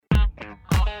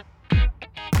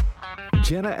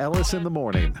Jenna Ellis in the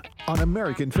Morning on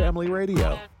American Family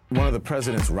Radio. One of the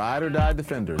president's ride-or-die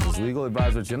defenders is legal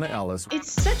advisor Jenna Ellis. It's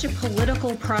such a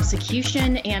political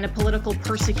prosecution and a political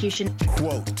persecution.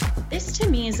 Quote, "This to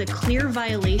me is a clear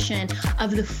violation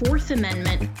of the Fourth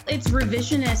Amendment. It's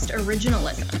revisionist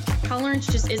originalism. Tolerance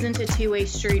just isn't a two-way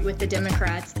street with the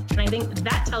Democrats." And I think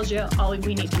that tells you all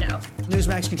we need to know.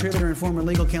 Newsmax contributor and former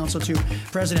legal counsel to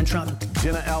President Trump.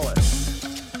 Jenna Ellis.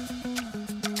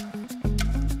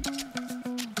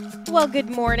 Well, good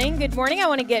morning. Good morning. I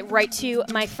want to get right to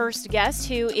my first guest,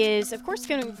 who is, of course,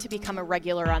 going to become a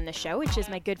regular on the show, which is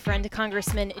my good friend,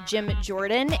 Congressman Jim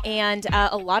Jordan. And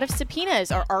a lot of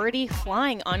subpoenas are already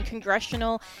flying on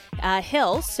Congressional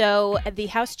Hill. So the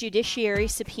House Judiciary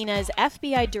subpoenas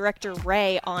FBI Director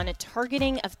Wray on a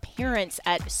targeting of parents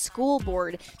at school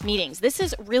board meetings. This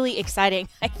is really exciting,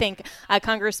 I think,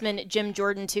 Congressman Jim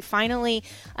Jordan, to finally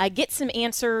get some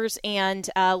answers and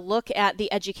look at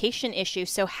the education issue.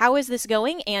 So how is this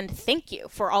going? And thank you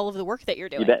for all of the work that you're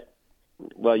doing. You bet.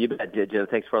 Well, you bet, Jim.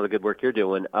 Thanks for all the good work you're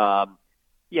doing.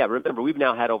 Remember, we've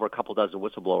now had over a couple dozen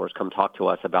whistleblowers come talk to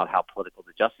us about how political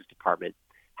the Justice Department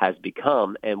has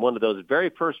become. And one of those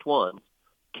very first ones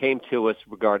came to us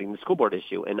regarding the school board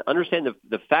issue. And understand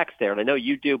the facts there. And I know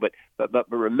you do, but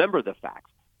remember the facts.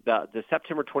 The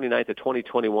September 29th of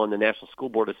 2021, the National School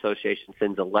Board Association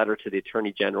sends a letter to the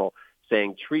Attorney General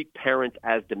saying treat parents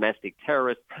as domestic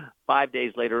terrorists. 5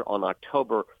 days later, on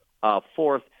October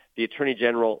 4th, the Attorney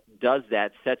General does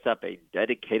that, sets up a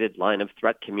dedicated line of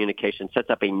threat communication, sets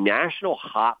up a national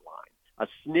hotline, a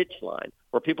snitch line,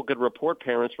 where people could report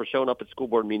parents for showing up at school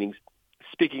board meetings,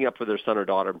 speaking up for their son or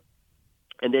daughter.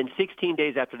 And then 16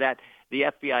 days after that, the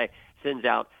FBI sends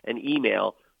out an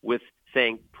email with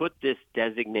saying, put this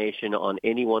designation on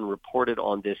anyone reported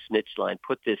on this snitch line,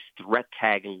 put this threat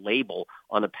tag label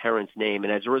on a parent's name.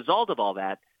 And as a result of all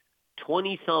that,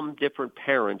 20-some different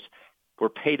parents were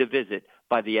paid a visit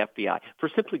by the FBI for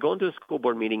simply going to a school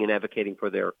board meeting and advocating for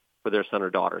their son or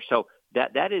daughter. So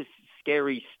that is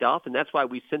scary stuff, and that's why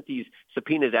we sent these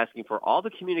subpoenas asking for all the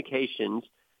communications,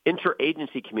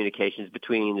 interagency communications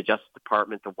between the Justice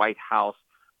Department, the White House,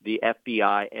 the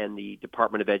FBI, and the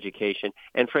Department of Education,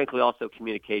 and frankly also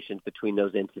communications between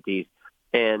those entities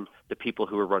and the people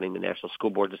who are running the National School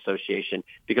Boards Association,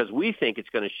 because we think it's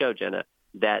going to show, Jenna,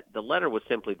 that the letter was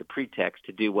simply the pretext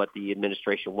to do what the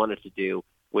administration wanted to do,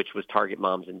 which was target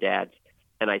moms and dads.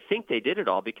 And I think they did it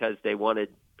all because they wanted,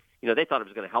 they thought it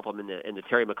was going to help them in the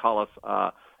Terry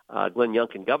McAuliffe, Glenn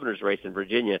Youngkin governor's race in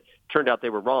Virginia. Turned out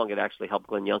they were wrong. It actually helped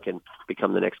Glenn Youngkin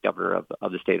become the next governor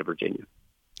of the state of Virginia.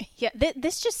 Yeah,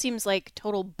 this just seems like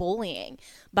total bullying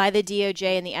by the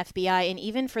DOJ and the FBI, and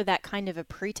even for that kind of a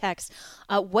pretext.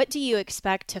 What do you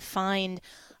expect to find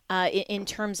in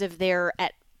terms of their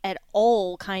at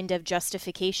all kind of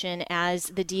justification as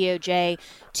the DOJ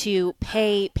to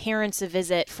pay parents a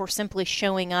visit for simply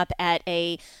showing up at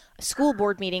a school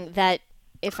board meeting that,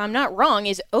 if I'm not wrong,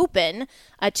 is open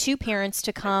to parents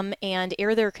to come and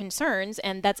air their concerns,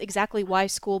 and that's exactly why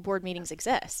school board meetings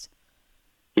exist?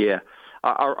 Yeah.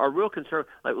 Our real concern,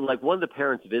 like one of the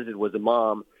parents visited was a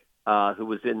mom who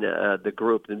was in the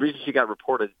group. The reason she got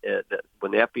reported,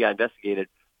 when the FBI investigated,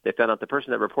 they found out the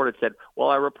person that reported said, well,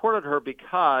 I reported her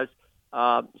because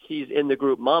she's in the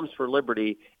group Moms for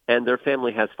Liberty and their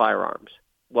family has firearms.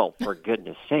 Well, for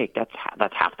goodness sake, that's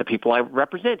half the people I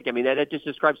represent. I mean, that just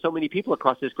describes so many people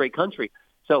across this great country.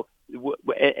 So,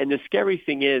 and the scary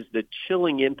thing is the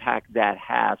chilling impact that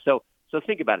has. So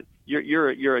think about it.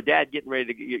 You're a dad getting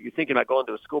ready to. You're thinking about going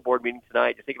to a school board meeting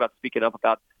tonight. You're thinking about speaking up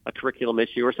about a curriculum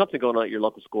issue or something going on at your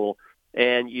local school,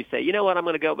 and you say, you know what, I'm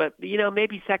going to go, but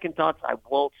maybe second thoughts, I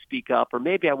won't speak up, or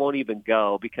maybe I won't even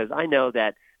go because I know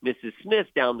that Mrs. Smith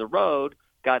down the road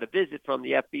got a visit from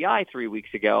the FBI 3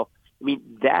 weeks ago. I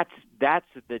mean, that's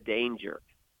the danger,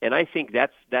 and I think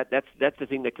that's the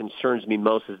thing that concerns me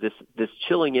most is this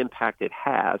chilling impact it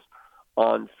has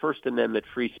on First Amendment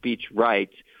free speech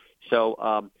rights.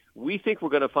 So we think we're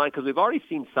going to find, because we've already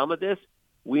seen some of this,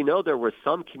 we know there was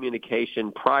some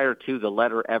communication prior to the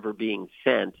letter ever being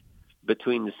sent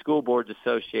between the School Boards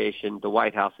Association, the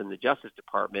White House, and the Justice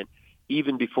Department,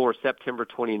 even before September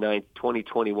 29th,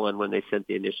 2021, when they sent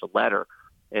the initial letter.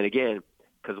 And again,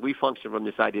 because we function from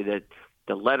this idea that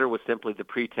the letter was simply the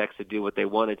pretext to do what they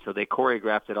wanted, so they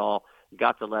choreographed it all,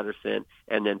 got the letter sent,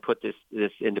 and then put this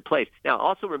into place. Now,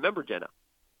 also remember, Jenna,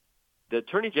 the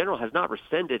Attorney General has not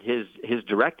rescinded his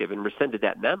directive and rescinded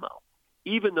that memo,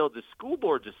 even though the School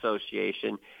Boards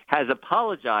Association has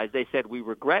apologized. They said, we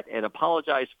regret and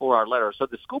apologize for our letter. So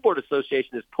the School Board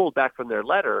Association has pulled back from their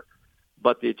letter,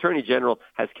 but the Attorney General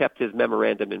has kept his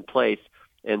memorandum in place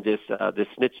and this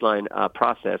snitch line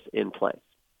process in place.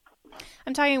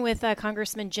 I'm talking with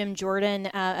Congressman Jim Jordan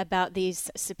about these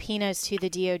subpoenas to the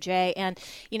DOJ. And,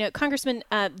 Congressman,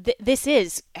 this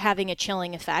is having a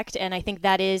chilling effect. And I think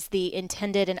that is the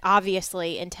intended and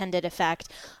obviously intended effect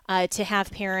to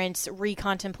have parents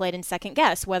recontemplate and second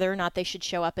guess whether or not they should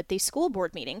show up at these school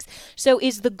board meetings. So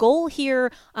is the goal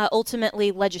here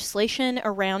ultimately legislation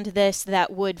around this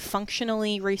that would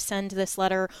functionally resend this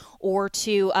letter, or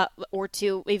to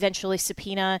eventually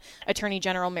subpoena Attorney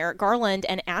General Merrick Garland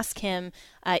and ask him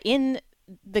in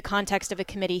the context of a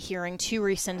committee hearing to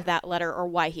rescind that letter, or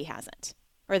why he hasn't,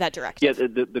 or that directive? Yeah,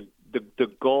 the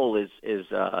goal is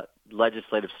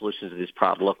legislative solutions to this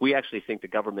problem. Look, we actually think the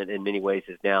government in many ways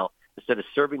is now, instead of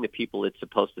serving the people it's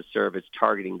supposed to serve, it's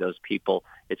targeting those people.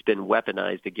 It's been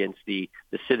weaponized against the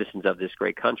citizens of this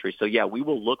great country. So, yeah, we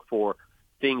will look for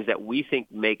things that we think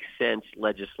make sense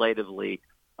legislatively.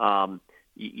 For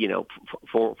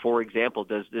example,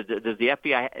 does the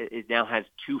FBI, it now has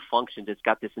two functions. It's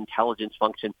got this intelligence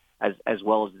function as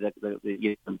well as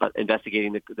the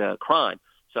investigating the crime.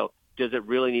 So does it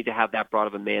really need to have that broad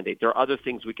of a mandate? There are other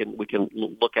things we can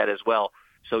look at as well.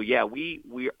 So yeah,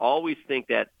 we always think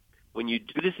that when you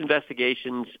do the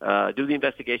investigations and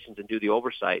do the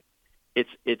oversight,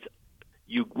 it's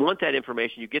you want that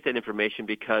information, you get that information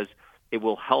because it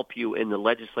will help you in the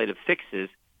legislative fixes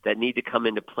that need to come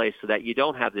into place so that you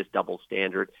don't have this double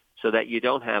standard, so that you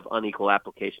don't have unequal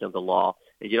application of the law,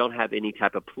 and you don't have any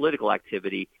type of political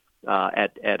activity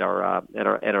at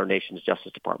our nation's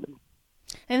Justice Department.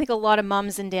 I think a lot of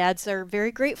moms and dads are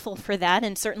very grateful for that,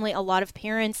 and certainly a lot of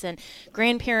parents and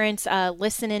grandparents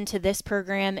listen into this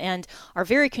program and are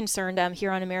very concerned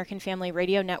here on American Family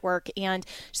Radio Network. And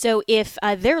so if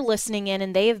they're listening in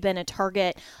and they have been a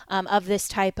target of this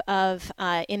type of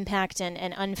impact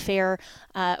and unfair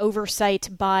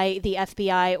oversight by the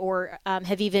FBI, or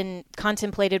have even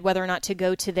contemplated whether or not to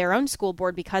go to their own school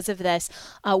board because of this,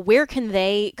 where can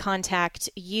they contact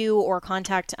you or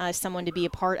contact someone to be a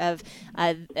part of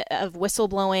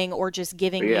whistleblowing, or just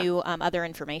giving you other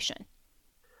information?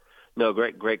 No,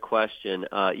 great question.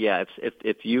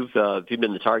 If you've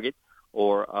been the target,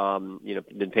 or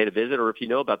been paid a visit, or if you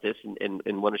know about this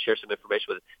and want to share some information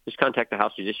with it, just contact the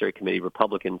House Judiciary Committee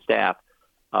Republican staff,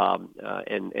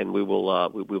 and we will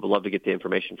love to get the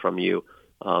information from you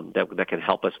that can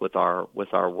help us with our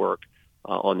work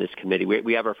on this committee.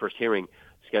 We have our first hearing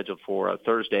scheduled for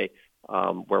Thursday,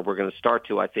 where we're going to start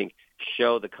to, I think,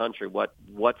 show the country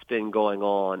what's been going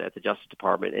on at the Justice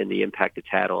Department and the impact it's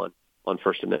had on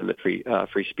First Amendment free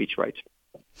speech rights.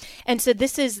 And so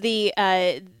this is the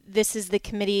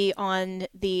committee on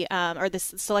the or the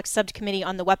select subcommittee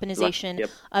on the weaponization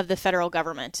of the federal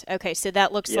government. Okay, so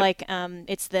that looks like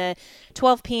it's the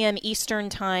 12 p.m. Eastern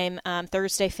time,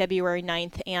 Thursday, February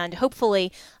 9th, and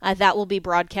hopefully that will be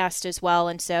broadcast as well,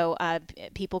 and so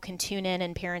people can tune in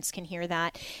and parents can hear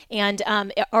that. And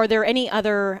are there any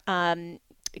other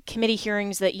committee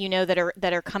hearings that you know that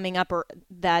are coming up, or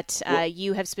that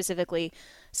you have specifically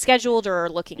scheduled or are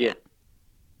looking at?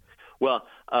 Well,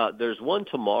 there's one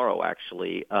tomorrow,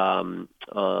 actually,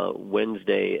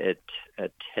 Wednesday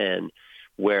at 10,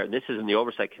 where this is in the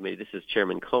Oversight Committee. This is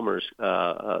Chairman Comer's,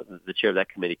 the chair of that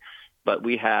committee. But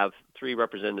we have 3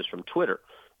 representatives from Twitter.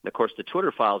 And, of course, the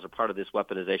Twitter files are part of this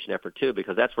weaponization effort, too,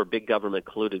 because that's where big government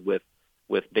colluded with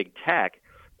big tech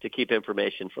to keep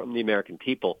information from the American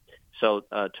people. So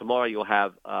tomorrow you'll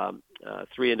have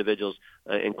 3 individuals,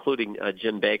 including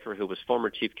Jim Baker, who was former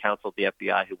chief counsel of the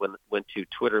FBI, who went to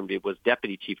Twitter and was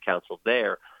deputy chief counsel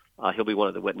there. He'll be one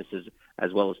of the witnesses,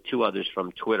 as well as 2 others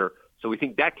from Twitter. So we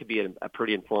think that could be a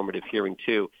pretty informative hearing,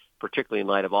 too, particularly in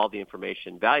light of all the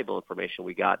information, valuable information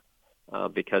we got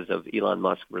because of Elon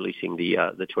Musk releasing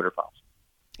the Twitter files.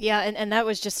 Yeah, and that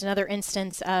was just another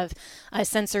instance of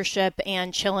censorship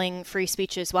and chilling free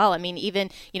speech as well. I mean, even,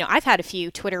 I've had a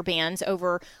few Twitter bans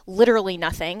over literally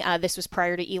nothing. This was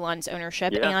prior to Elon's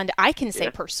ownership. And I can say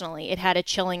personally it had a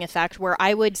chilling effect where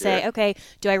I would say, okay,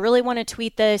 do I really want to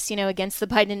tweet this, against the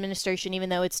Biden administration, even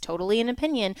though it's totally an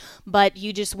opinion? But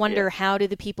you just wonder, how do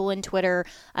the people in Twitter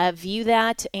view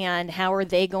that, and how are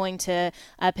they going to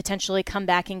potentially come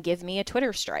back and give me a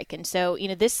Twitter strike? And so,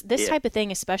 this type of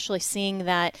thing, especially seeing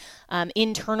that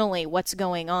internally what's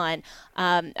going on,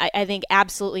 I think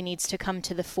absolutely needs to come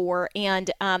to the fore.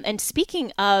 And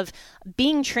speaking of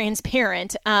being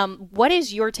transparent, what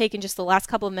is your take in just the last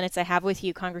couple of minutes I have with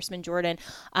you, Congressman Jordan,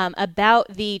 about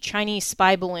the Chinese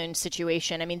spy balloon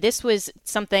situation? I mean, this was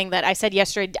something that I said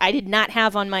yesterday I did not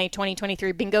have on my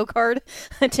 2023 bingo card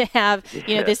to have,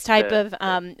 this type of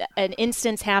an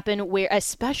instance happen, where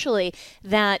especially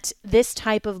that this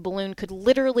type of balloon could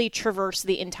literally traverse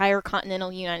the entire continental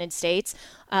continental United States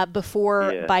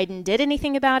before Biden did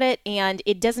anything about it. And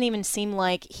it doesn't even seem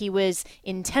like he was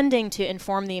intending to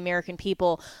inform the American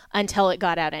people until it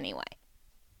got out anyway.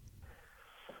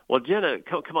 Well, Jenna,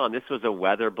 come on. This was a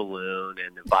weather balloon,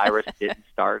 and the virus didn't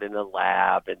start in a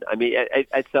lab. And I mean,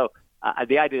 so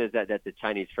the idea is that the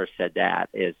Chinese first said that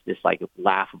is just like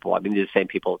laughable. I mean, the same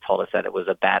people told us that it was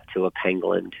a bat to a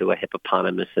pangolin to a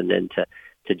hippopotamus and then to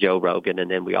Joe Rogan,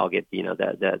 and then we all get,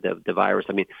 the virus.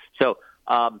 I mean, so,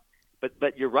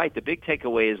 but you're right. The big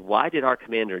takeaway is, why did our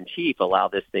commander-in-chief allow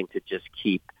this thing to just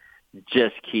keep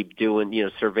doing,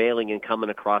 surveilling and coming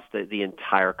across the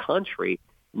entire country?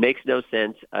 Makes no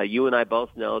sense. You and I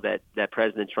both know that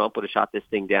President Trump would have shot this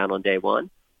thing down on day one.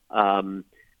 But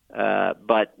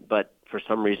for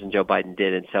some reason, Joe Biden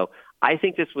did. And so I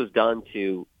think this was done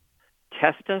to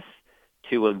test us,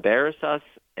 to embarrass us,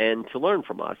 and to learn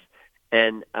from us.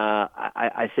 And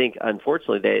I think,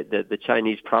 unfortunately, the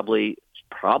Chinese probably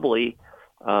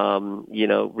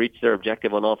reached their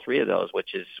objective on all three of those,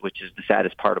 which is the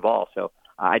saddest part of all. So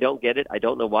I don't get it. I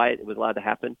don't know why it was allowed to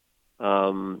happen.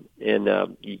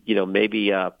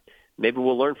 Maybe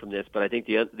we'll learn from this, but I think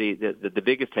the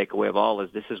biggest takeaway of all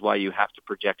is this is why you have to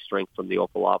project strength from the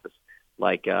Oval Office,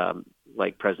 like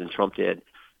President Trump did.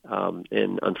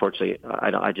 And unfortunately,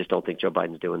 I just don't think Joe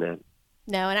Biden's doing that.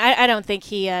 No, and I don't think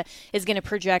he is going to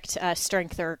project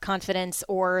strength or confidence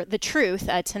or the truth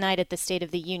tonight at the State of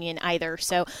the Union either.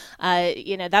 So,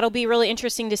 that'll be really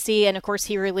interesting to see. And of course,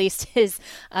 he released his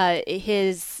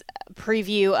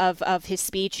preview of his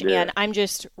speech, and I'm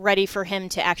just ready for him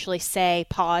to actually say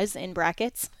pause in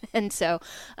brackets, and so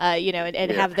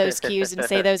and have those cues and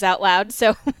say those out loud.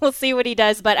 So we'll see what he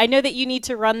does. But I know that you need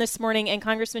to run this morning, and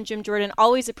Congressman Jim Jordan,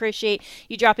 always appreciate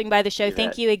you dropping by the show.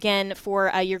 Thank you again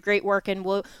for your great work, and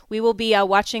we will be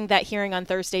watching that hearing on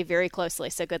Thursday very closely.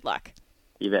 So good luck.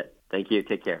 You bet. Thank you.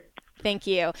 Take care. Thank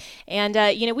you. And,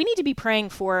 we need to be praying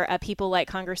for people like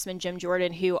Congressman Jim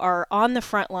Jordan, who are on the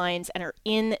front lines and are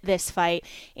in this fight.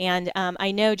 And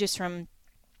I know just from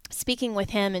speaking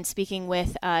with him and speaking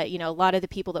with, a lot of the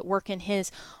people that work in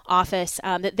his office,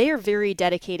 that they are very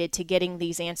dedicated to getting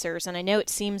these answers. And I know it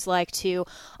seems like to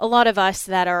a lot of us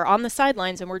that are on the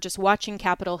sidelines and we're just watching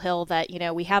Capitol Hill that,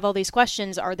 we have all these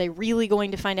questions. Are they really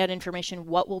going to find out information?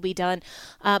 What will be done?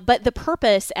 But the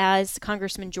purpose, as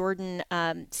Congressman Jordan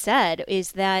said,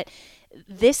 is that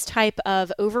this type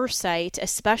of oversight,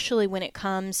 especially when it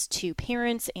comes to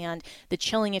parents and the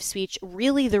chilling of speech,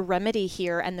 really the remedy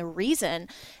here and the reason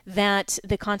that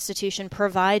the Constitution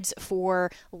provides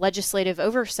for legislative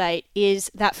oversight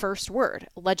is that first word,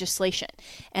 legislation,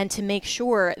 and to make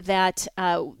sure that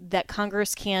that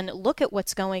Congress can look at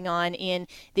what's going on in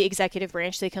the executive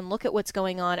branch, they can look at what's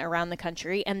going on around the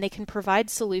country, and they can provide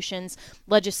solutions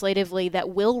legislatively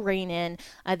that will rein in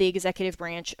the executive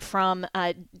branch from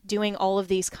doing all of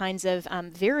these kinds of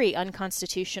very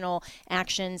unconstitutional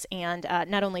actions and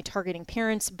not only targeting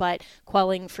parents, but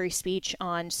quelling free speech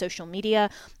on social media,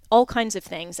 all kinds of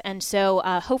things. And so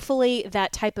hopefully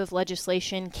that type of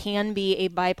legislation can be a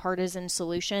bipartisan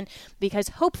solution, because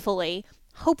hopefully,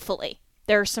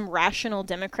 there are some rational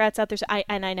Democrats out there.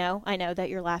 I know that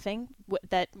you're laughing,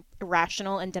 that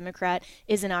rational and Democrat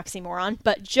is an oxymoron,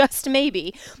 but just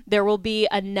maybe there will be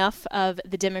enough of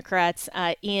the Democrats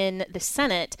in the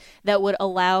Senate that would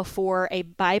allow for a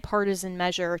bipartisan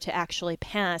measure to actually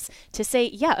pass to say,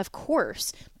 yeah, of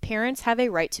course, parents have a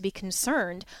right to be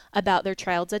concerned about their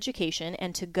child's education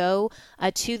and to go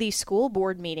to these school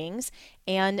board meetings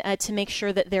and to make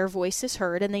sure that their voice is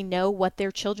heard and they know what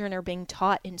their children are being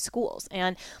taught in schools.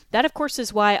 And that, of course,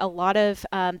 is why a lot of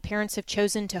parents have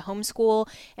chosen to homeschool.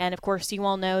 And, of course, you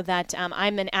all know that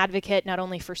I'm an advocate not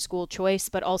only for school choice,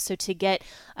 but also to get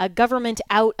government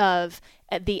out of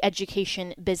the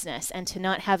education business and to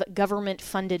not have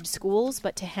government-funded schools,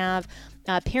 but to have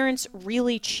parents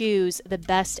really choose the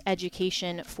best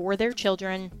education for their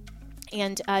children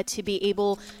and to be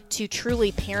able to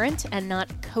truly parent and not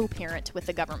co-parent with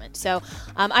the government. So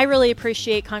I really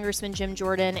appreciate Congressman Jim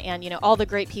Jordan and, all the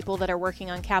great people that are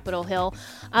working on Capitol Hill.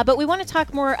 But we want to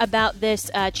talk more about this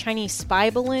Chinese spy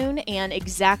balloon and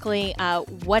exactly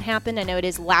what happened. I know it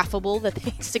is laughable that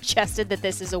they suggested that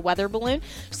this is a weather balloon.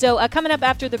 So coming up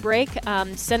after the break,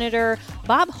 Senator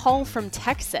Bob Hall from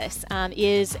Texas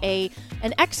is an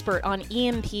expert on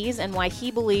EMPs and why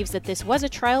he believes that this was a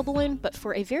trial balloon, but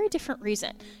for a very different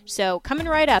reason. So coming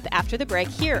right up after the break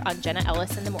here on Jenna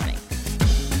Ellis in the Morning.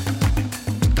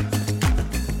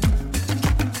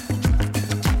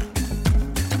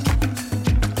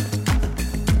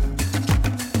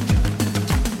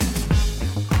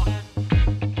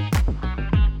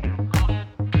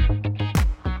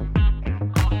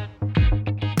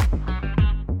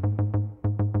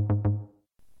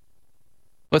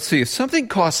 Let's see, if something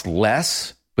costs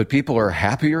less, but people are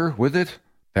happier with it,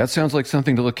 that sounds like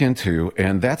something to look into,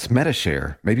 and that's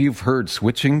MediShare. Maybe you've heard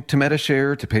switching to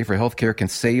MediShare to pay for healthcare can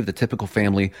save the typical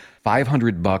family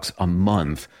 $500 a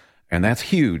month, and that's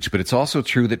huge, but it's also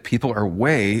true that people are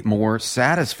way more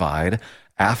satisfied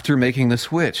after making the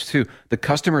switch, too. The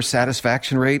customer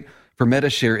satisfaction rate for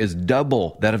MediShare is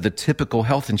double that of the typical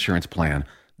health insurance plan.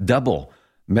 Double.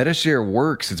 MediShare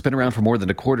works. It's been around for more than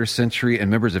a quarter century,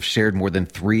 and members have shared more than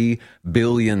 $3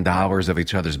 billion of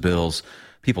each other's bills.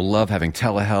 People love having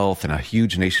telehealth and a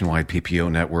huge nationwide PPO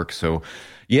network. So,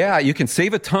 yeah, you can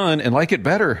save a ton and like it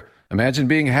better. Imagine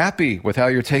being happy with how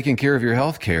you're taking care of your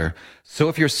health care. So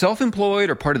if you're self-employed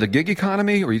or part of the gig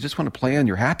economy, or you just want a plan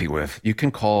you're happy with, you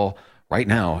can call right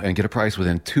now and get a price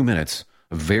within 2 minutes.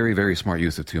 A very, very smart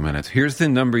use of 2 minutes. Here's the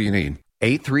number you need.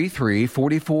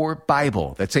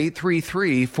 833-44-BIBLE. That's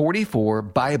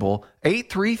 833-44-BIBLE.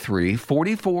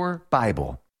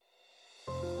 833-44-BIBLE.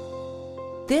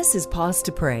 This is Pause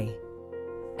to Pray,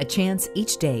 a chance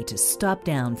each day to stop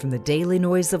down from the daily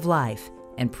noise of life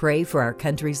and pray for our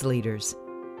country's leaders.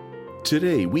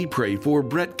 Today, we pray for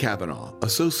Brett Kavanaugh,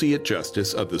 Associate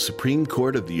Justice of the Supreme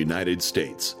Court of the United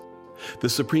States. The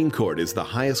Supreme Court is the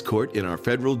highest court in our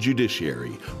federal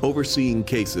judiciary, overseeing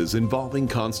cases involving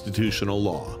constitutional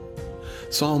law.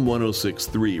 Psalm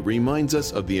 106:3 reminds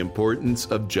us of the importance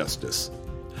of justice.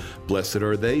 Blessed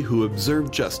are they who observe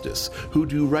justice, who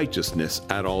do righteousness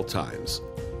at all times.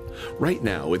 Right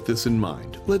now, with this in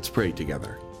mind, let's pray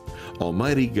together.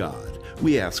 Almighty God,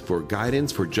 we ask for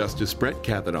guidance for Justice Brett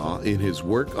Kavanaugh in his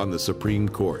work on the Supreme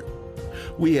Court.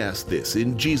 We ask this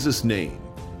in Jesus' name.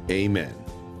 Amen.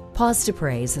 Pause to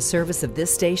Pray is a service of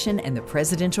this station and the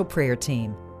Presidential Prayer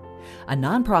Team, a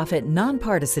nonprofit,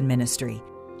 nonpartisan ministry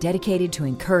dedicated to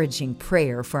encouraging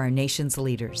prayer for our nation's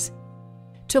leaders.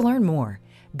 To learn more,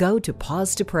 go to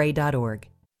pausetopray.org.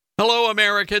 Hello,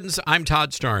 Americans. I'm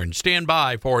Todd Stern. Stand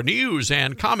by for news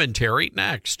and commentary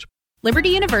next. Liberty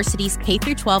University's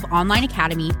K-12 online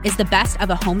academy is the best of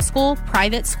a homeschool,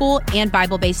 private school, and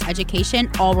Bible-based education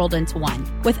all rolled into one.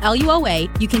 With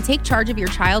LUOA, you can take charge of your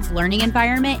child's learning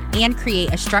environment and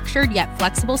create a structured yet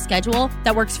flexible schedule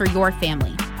that works for your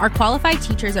family. Our qualified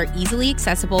teachers are easily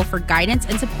accessible for guidance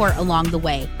and support along the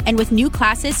way. And with new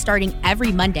classes starting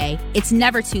every Monday, it's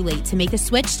never too late to make the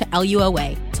switch to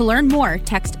LUOA. To learn more,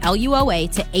 text LUOA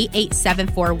to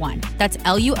 88741. That's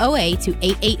LUOA to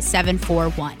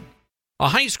 88741. A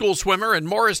high school swimmer in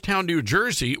Morristown, New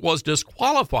Jersey, was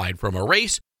disqualified from a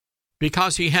race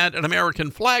because he had an American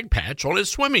flag patch on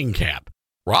his swimming cap.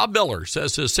 Rob Miller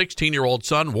says his 16-year-old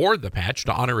son wore the patch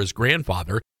to honor his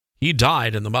grandfather. He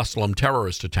died in the Muslim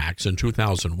terrorist attacks in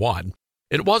 2001.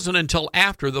 It wasn't until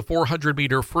after the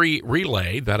 400-meter free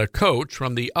relay that a coach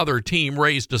from the other team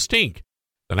raised a stink.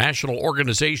 The national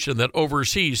organization that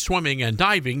oversees swimming and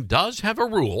diving does have a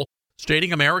rule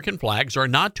stating American flags are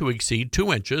not to exceed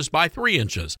 2 inches by 3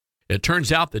 inches. It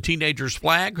turns out the teenager's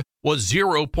flag was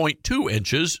 0.2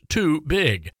 inches too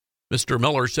big. Mr.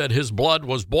 Miller said his blood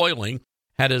was boiling.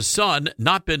 Had his son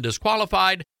not been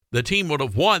disqualified, the team would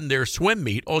have won their swim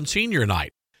meet on senior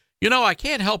night. You know, I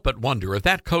can't help but wonder if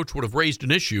that coach would have raised an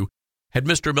issue had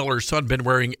Mr. Miller's son been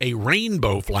wearing a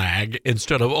rainbow flag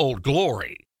instead of Old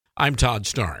Glory. I'm Todd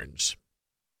Starnes.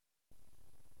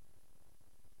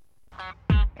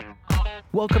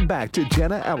 Welcome back to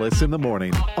Jenna Ellis in the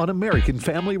Morning on American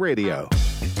Family Radio.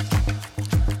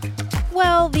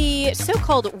 Well, the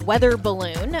so-called weather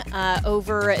balloon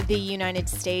over the United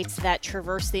States that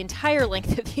traversed the entire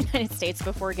length of the United States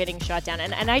before getting shot down.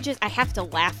 And I have to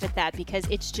laugh at that because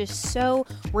it's just so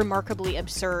remarkably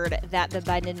absurd that the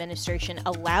Biden administration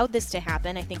allowed this to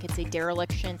happen. I think it's a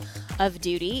dereliction of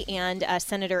duty. And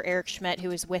Senator Eric Schmidt, who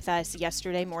was with us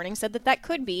yesterday morning, said that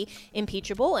could be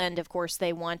impeachable. And, of course,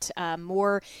 they want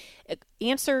more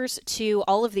answers to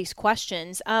all of these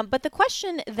questions. But the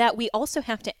question that we also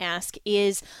have to ask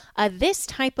is this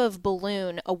type of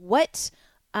balloon, what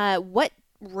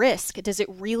risk does it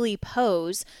really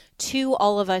pose to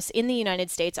all of us in the United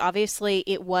States? Obviously,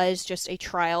 it was just a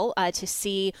trial to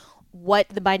see what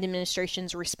the Biden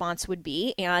administration's response would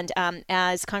be. And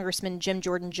as Congressman Jim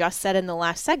Jordan just said in the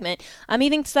last segment, he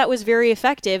thinks that was very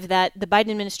effective, that the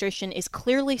Biden administration is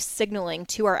clearly signaling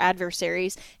to our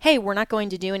adversaries, hey, we're not going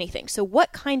to do anything. So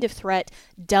what kind of threat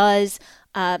does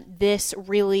this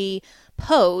really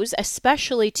pose,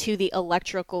 especially to the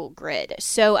electrical grid.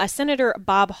 So Senator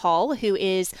Bob Hall, who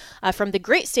is from the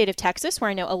great state of Texas,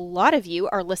 where I know a lot of you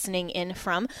are listening in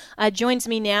from, joins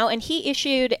me now, and he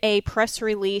issued a press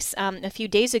release a few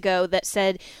days ago that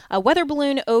said a weather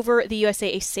balloon over the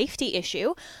USA a safety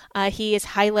issue. He is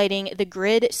highlighting the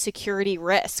grid security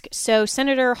risk. So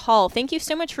Senator Hall, thank you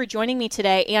so much for joining me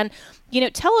today. And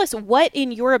tell us what,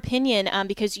 in your opinion,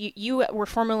 because you were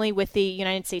formerly with the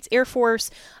United States Air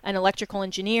Force, an electrical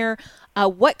engineer,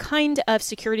 what kind of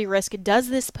security risk does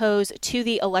this pose to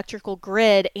the electrical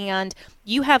grid? And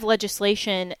you have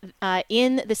legislation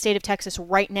in the state of Texas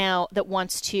right now that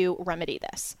wants to remedy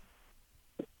this.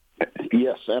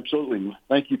 Yes, absolutely.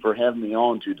 Thank you for having me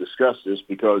on to discuss this,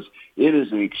 because it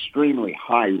is an extremely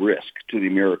high risk to the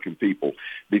American people,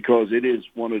 because it is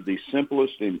one of the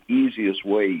simplest and easiest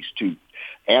ways to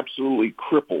absolutely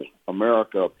cripple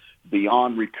America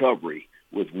beyond recovery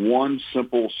with one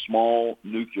simple, small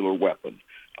nuclear weapon.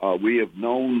 We have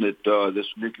known that this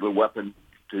nuclear weapon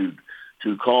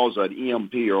to cause an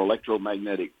EMP or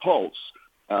electromagnetic pulse.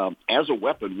 As a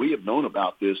weapon, we have known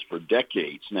about this for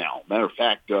decades now. Matter of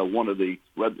fact, one of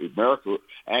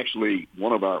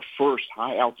our first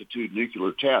high-altitude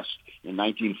nuclear tests in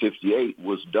 1958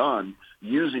 was done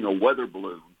using a weather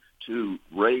balloon to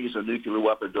raise a nuclear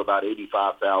weapon to about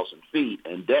 85,000 feet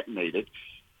and detonate it.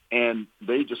 And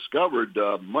they discovered,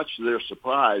 much to their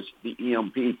surprise, the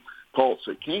EMP pulse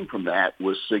that came from that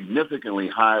was significantly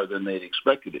higher than they'd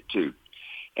expected it to.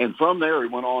 And from there, he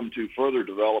went on to further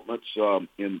developments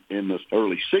in the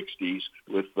early 60s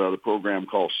with the program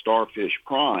called Starfish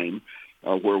Prime,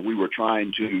 where we were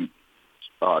trying to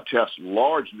test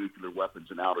large nuclear weapons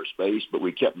in outer space, but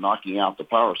we kept knocking out the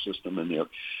power system in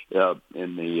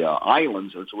the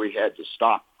islands, and so we had to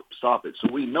stop it.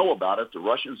 So we know about it. The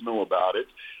Russians know about it.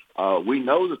 We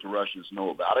know that the Russians know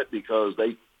about it because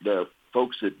the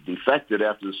folks that defected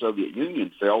after the Soviet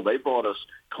Union fell, they brought us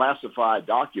classified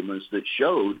documents that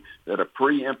showed that a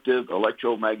preemptive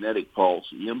electromagnetic pulse,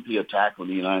 EMP attack on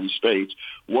the United States,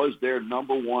 was their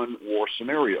number one war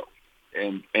scenario.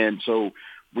 And so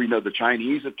we know the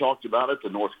Chinese have talked about it. The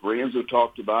North Koreans have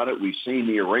talked about it. We've seen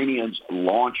the Iranians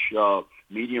launch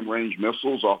medium-range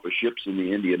missiles off of ships in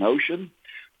the Indian Ocean.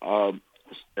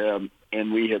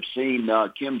 And we have seen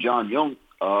Kim Jong-un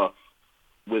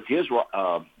with his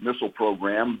missile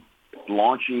program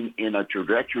launching in a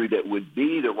trajectory that would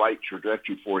be the right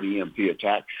trajectory for an EMP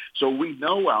attack. So we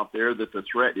know out there that the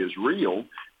threat is real,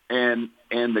 and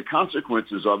the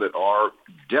consequences of it are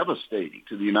devastating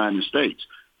to the United States.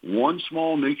 One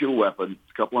small nuclear weapon,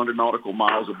 a couple hundred nautical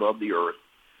miles above the Earth,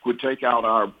 would take out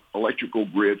our electrical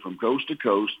grid from coast to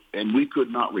coast, and we could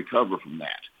not recover from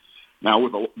that. Now,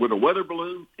 with a weather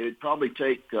balloon, it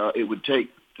would take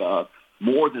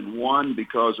more than one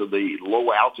because of the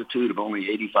low altitude of only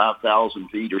 85,000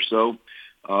 feet or so,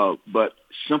 but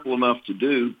simple enough to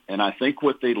do. And I think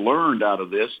what they learned out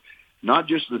of this, not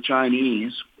just the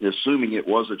Chinese, assuming it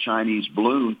was a Chinese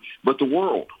balloon, but the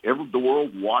world. The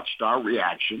world watched our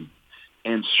reaction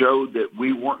and showed that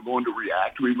we weren't going to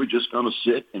react. We were just going to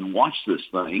sit and watch this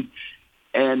thing.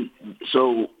 And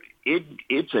so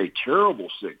it's a terrible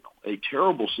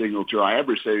signal to our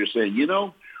adversaries saying,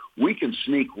 we can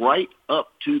sneak right up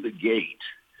to the gate,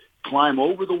 climb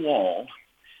over the wall,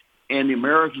 and the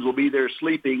Americans will be there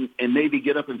sleeping and maybe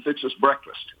get up and fix us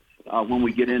breakfast when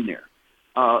we get in there.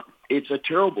 It's a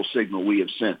terrible signal we have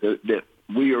sent that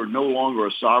we are no longer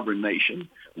a sovereign nation.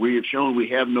 We have shown we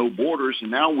have no borders,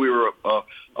 and now we're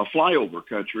a flyover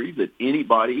country that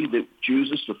anybody that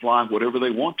chooses to fly whatever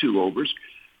they want to over us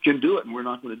can do it, and we're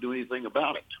not going to do anything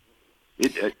about it.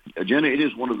 Jenna, it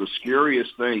is one of the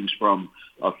scariest things from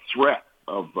a threat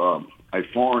of a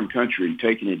foreign country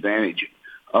taking advantage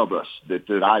of us that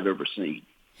I've ever seen.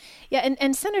 Yeah,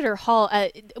 and Senator Hall,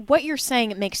 what you're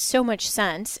saying makes so much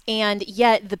sense, and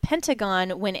yet the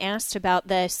Pentagon, when asked about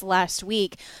this last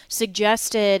week,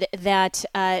 suggested that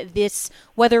this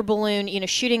weather balloon,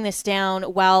 shooting this down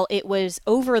while it was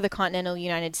over the continental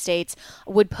United States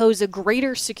would pose a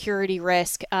greater security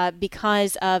risk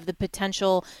because of the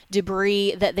potential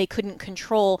debris that they couldn't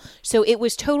control. So it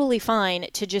was totally fine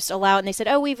to just allow it, and they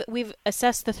said, we've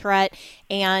assessed the threat,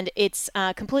 and it's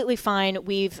completely fine.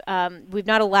 We've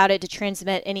not allowed it to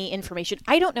transmit any information.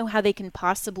 I don't know how they can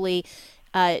possibly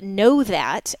know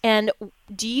that. And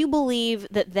do you believe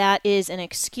that that is an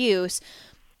excuse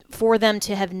for them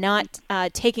to have not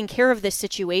taken care of this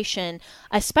situation,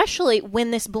 especially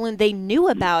when this balloon, they knew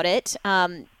about it,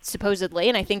 supposedly,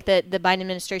 and I think that the Biden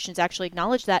administration's actually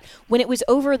acknowledged that, when it was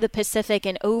over the Pacific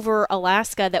and over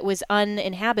Alaska that was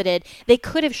uninhabited, they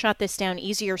could have shot this down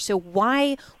easier. So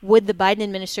why would the Biden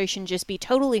administration just be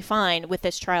totally fine with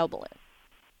this trial balloon?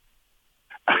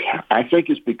 I think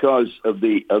it's because of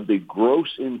the gross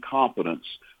incompetence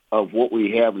of what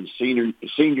we have in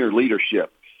senior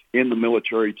leadership in the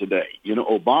military today. You know,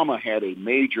 Obama had a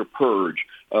major purge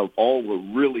of all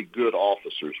the really good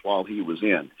officers while he was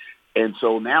in. And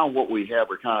so now what we have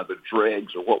are kind of the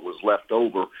dregs or what was left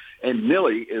over. And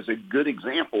Milley is a good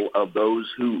example of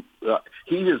those who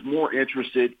he is more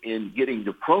interested in getting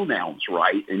the pronouns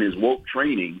right in his woke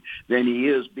training than he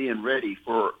is being ready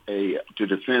to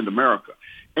defend America.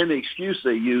 And the excuse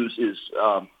they use is,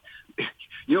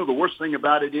 the worst thing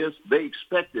about it is they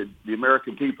expected the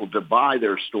American people to buy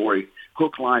their story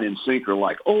hook, line, and sinker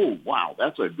like, oh, wow,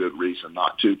 that's a good reason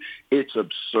not to. It's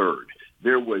absurd.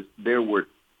 There were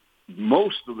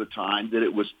most of the time that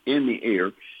it was in the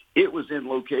air, it was in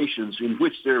locations in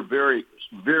which they're very,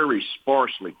 very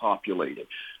sparsely populated.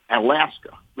 Alaska,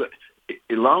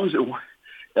 as long as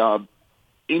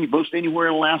most anywhere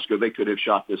in Alaska, they could have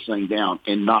shot this thing down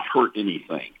and not hurt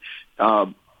anything.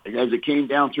 As it came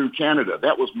down through Canada,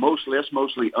 that's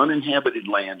mostly uninhabited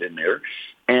land in there.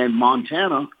 And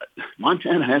Montana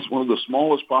has one of the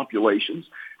smallest populations,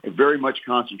 and very much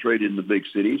concentrated in the big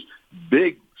cities,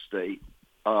 big state,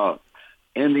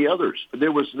 and the others.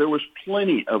 There was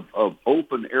plenty of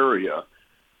open area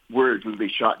where it could be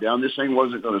shot down. This thing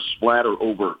wasn't going to splatter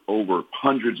over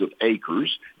hundreds of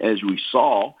acres. As we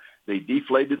saw, they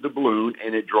deflated the balloon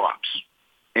and it drops.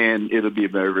 And it'll be a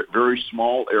very, very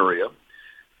small area.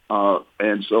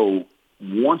 And so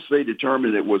once they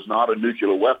determined it was not a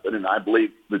nuclear weapon, and I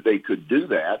believe that they could do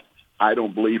that, I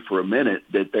don't believe for a minute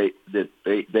that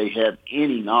they had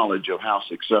any knowledge of how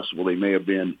successful they may have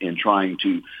been in trying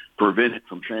to prevent it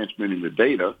from transmitting the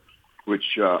data,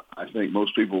 which I think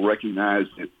most people recognize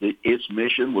that its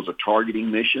mission was a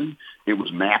targeting mission. It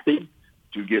was mapping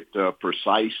to get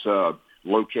precise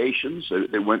locations.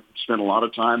 They spent a lot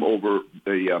of time over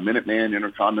the Minuteman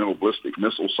intercontinental ballistic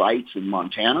missile sites in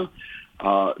Montana,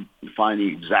 finding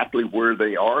exactly where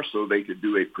they are so they could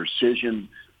do a precision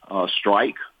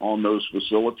strike on those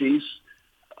facilities.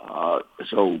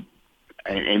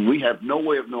 And we have no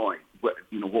way of knowing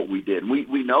what we did.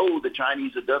 We know the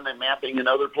Chinese have done that mapping in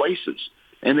other places,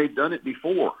 and they've done it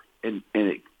before and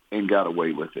got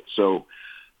away with it. So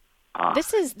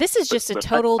this is just a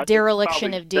total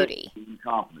dereliction of duty.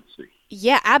 Incompetency.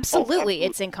 Yeah, absolutely.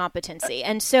 It's incompetency.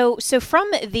 And so from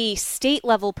the state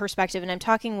level perspective, and I'm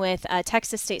talking with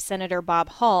Texas State Senator Bob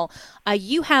Hall,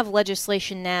 you have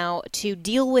legislation now to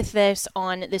deal with this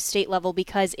on the state level,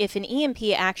 because if an EMP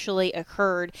actually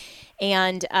occurred,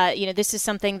 and this is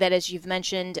something that, as you've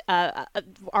mentioned,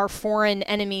 our foreign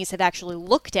enemies have actually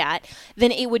looked at,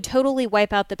 then it would totally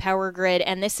wipe out the power grid.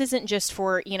 And this isn't just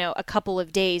for a couple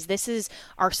of days. This is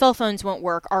our cell phones won't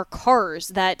work, our cars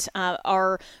that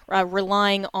are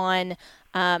relying on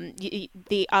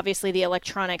obviously the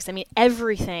electronics. I mean,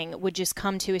 everything would just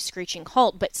come to a screeching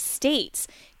halt. But states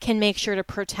can make sure to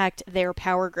protect their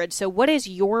power grid. So, what is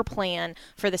your plan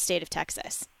for the state of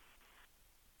Texas?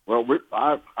 Well,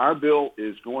 our bill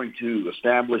is going to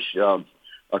establish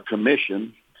a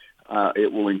commission.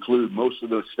 It will include most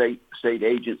of the state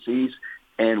agencies,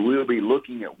 and we'll be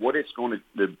looking at what it's going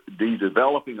to be,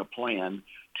 developing a plan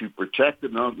to protect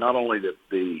not only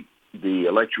the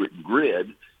electric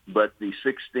grid, but the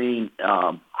 16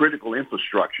 critical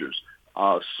infrastructures,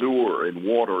 sewer and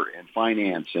water and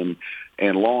finance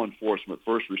and law enforcement,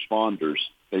 first responders,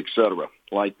 et cetera,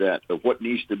 like that, of what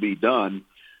needs to be done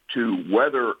to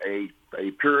weather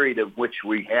a period of which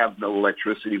we have no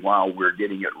electricity while we're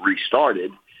getting it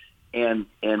restarted, and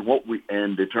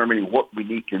determining what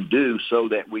we can do so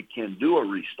that we can do a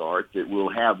restart that will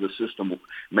have the system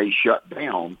may shut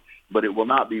down, but it will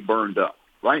not be burned up.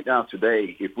 Right now,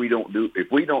 today, if we don't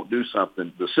do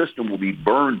something, the system will be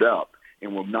burned up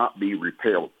and will not be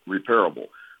repairable.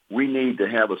 We need to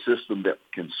have a system that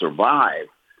can survive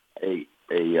an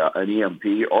EMP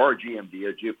or a GMD,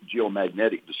 a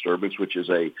geomagnetic disturbance, which is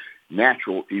a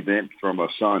natural event from a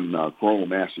sun coronal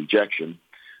mass ejection,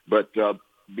 but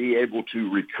be able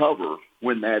to recover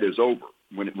when that is over,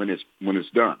 when it's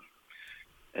done.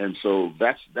 And so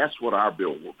that's what our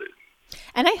bill will do.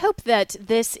 And I hope that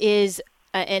this is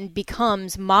and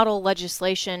becomes model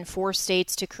legislation for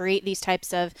states to create these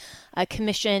types of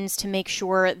commissions to make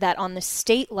sure that on the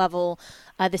state level,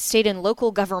 the state and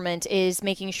local government is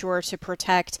making sure to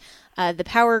protect the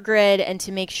power grid and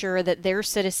to make sure that their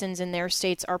citizens in their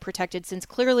states are protected, since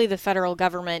clearly the federal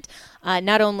government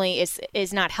not only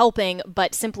is not helping,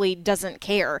 but simply doesn't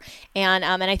care. And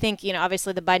I think,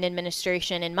 obviously the Biden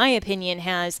administration, in my opinion,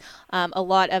 has a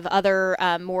lot of other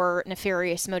more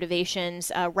nefarious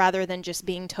motivations rather than just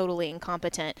being totally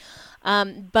incompetent.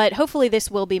 But hopefully this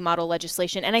will be model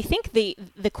legislation. And I think the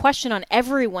question on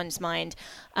everyone's mind,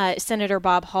 Senator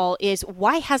Bob Hall, is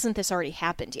why hasn't this already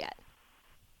happened yet?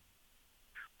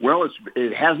 Well,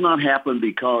 it has not happened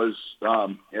because,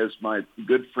 as my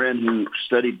good friend who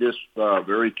studied this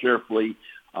very carefully,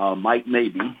 Mike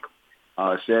Mabee,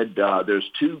 said there's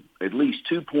at least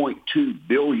 2.2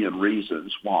 billion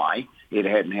reasons why it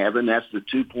hadn't happened. That's the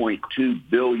 $2.2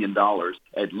 billion,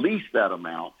 at least that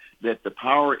amount, that the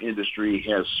power industry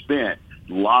has spent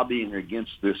lobbying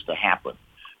against this to happen.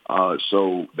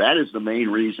 So that is the main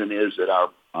reason, is that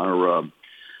our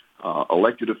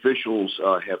elected officials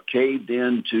have caved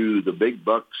into the big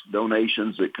bucks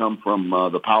donations that come from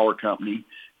the power company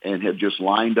and have just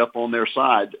lined up on their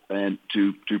side and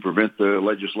to prevent the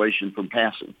legislation from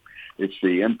passing. It's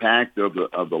the impact of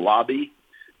the lobby,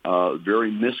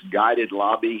 very misguided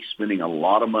lobby, spending a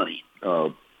lot of money.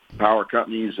 Power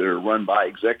companies that are run by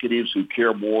executives who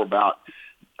care more about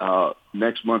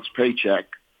next month's paycheck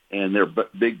and their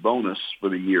big bonus for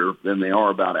the year than they are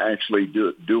about actually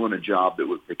doing a job that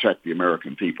would protect the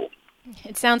American people.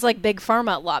 It sounds like big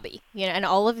pharma lobby, and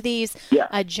all of these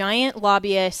giant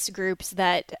lobbyist groups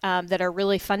that are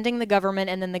really funding the government,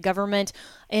 and then the government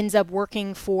ends up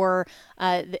working for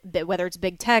whether it's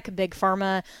big tech, big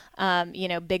pharma,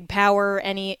 big power,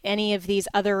 any of these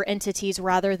other entities,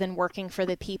 rather than working for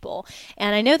the people.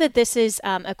 And I know that this is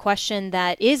a question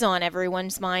that is on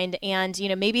everyone's mind, and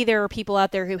maybe there are people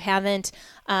out there who haven't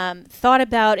thought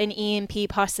about an EMP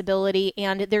possibility.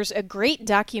 And there's a great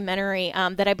documentary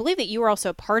that I believe that you were also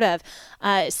a part of,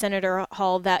 Senator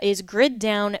Hall, that is Grid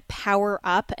Down, Power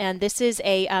Up. And this is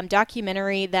a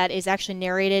documentary that is actually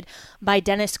narrated by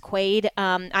Dennis Quaid.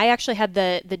 I actually had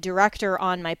the director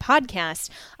on my podcast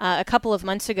a couple of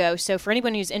months ago. So for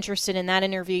anyone who's interested in that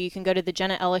interview, you can go to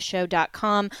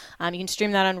thejennaellisshow.com. You can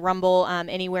stream that on Rumble,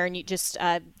 anywhere, and you just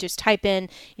type in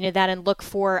that and look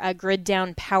for Grid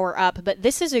Down, Power Up. But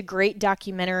this is a great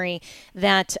documentary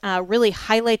that really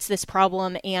highlights this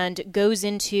problem and goes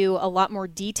into a lot more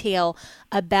detail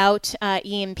about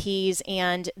EMPs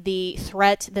and the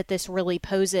threat that this really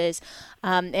poses.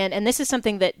 And this is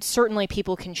something that certainly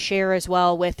people can share as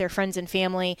well with their friends and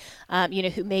family,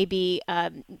 who may be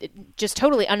just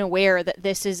totally unaware that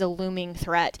this is a looming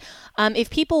threat. If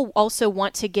people also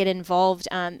want to get involved,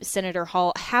 Senator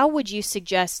Hall, how would you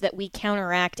suggest that we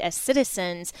counteract as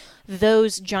citizens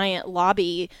those giant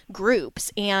lobby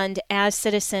groups, and as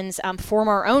citizens form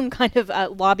our own kind of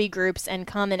lobby groups and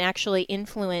come and actually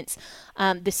influence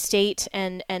the state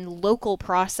and local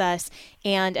process,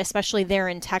 and especially there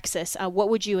in Texas? What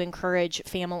would you encourage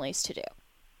families to do?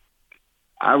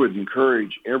 I would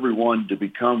encourage everyone to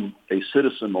become a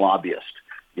citizen lobbyist.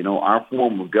 Our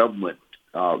form of government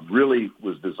really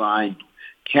was designed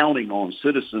counting on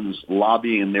citizens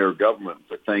lobbying their government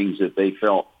for things that they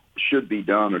felt should be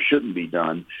done or shouldn't be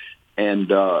done. And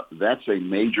that's a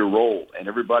major role, and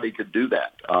everybody could do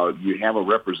that. You have a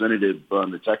representative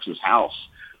in the Texas House.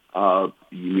 You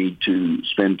need to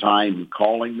spend time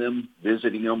calling them,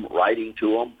 visiting them, writing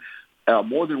to them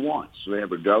more than once. So they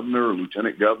have a governor, a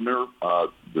lieutenant governor,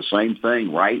 the same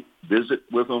thing, right? Visit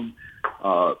with them,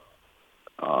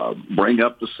 bring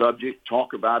up the subject,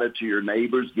 talk about it to your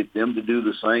neighbors, get them to do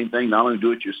the same thing. Not only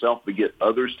do it yourself, but get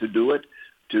others to do it,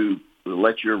 to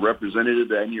let your representative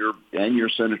and your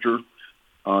senator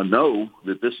know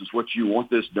that this is what you want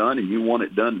this done, and you want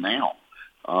it done now.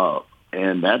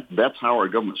 And that's how our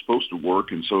government's supposed to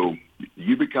work. And so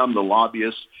you become the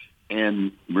lobbyist.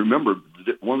 And remember,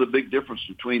 one of the big differences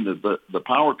between the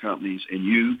power companies and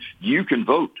you can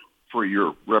vote for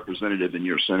your representative and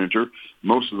your senator.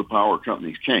 Most of the power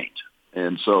companies can't.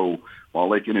 And so while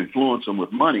they can influence them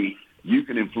with money, you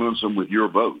can influence them with your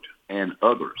vote and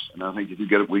others. And I think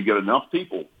if we get enough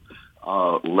people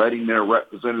letting their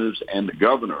representatives and the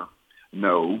governor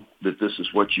know that this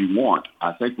is what you want,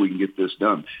 I think we can get this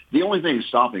done. The only thing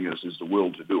stopping us is the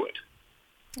will to do it.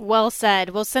 Well said.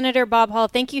 Well, Senator Bob Hall,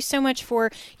 thank you so much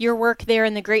for your work there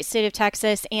in the great state of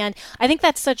Texas. And I think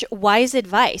that's such wise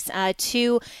advice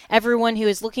to everyone who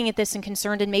is looking at this and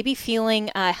concerned and maybe feeling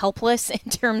helpless in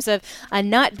terms of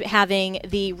not having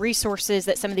the resources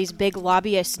that some of these big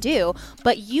lobbyists do.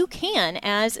 But you can,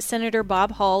 as Senator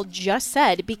Bob Hall just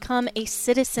said, become a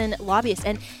citizen lobbyist.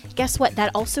 And guess what?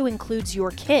 That also includes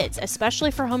your kids,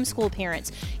 especially for homeschool parents.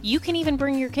 You can even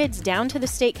bring your kids down to the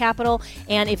state capitol,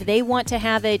 and if they want to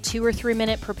have a 2 or 3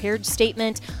 minute prepared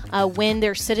statement when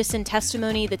there's citizen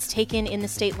testimony that's taken in the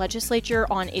state legislature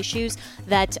on issues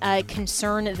that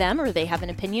concern them or they have an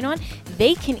opinion on,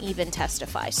 they can even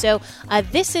testify. So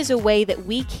this is a way that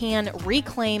we can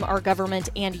reclaim our government,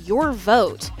 and your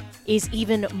vote is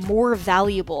even more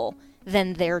valuable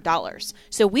than their dollars.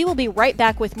 So we will be right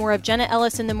back with more of Jenna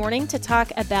Ellis in the Morning to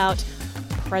talk about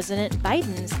President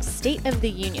Biden's State of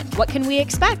the Union. What can we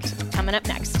expect? Coming up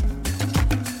next.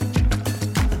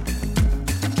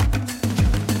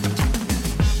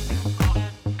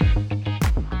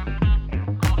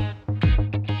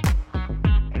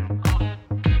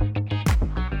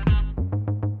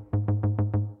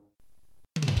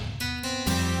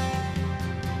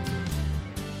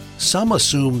 Some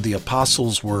assume the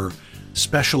apostles were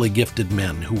specially gifted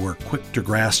men who were quick to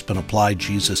grasp and apply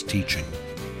Jesus' teaching.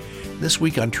 This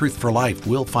week on Truth for Life,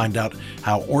 we'll find out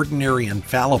how ordinary and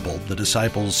fallible the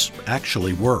disciples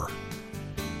actually were.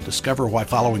 Discover why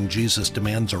following Jesus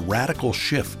demands a radical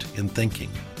shift in thinking.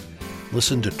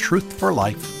 Listen to Truth for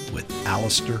Life with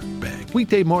Alistair Begg.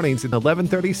 Weekday mornings at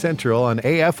 11:30 Central on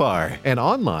AFR and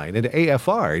online at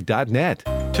afr.net.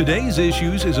 Today's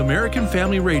Issues is American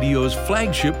Family Radio's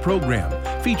flagship program,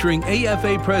 featuring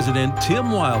AFA President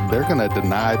Tim Wildman. They're going to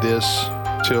deny this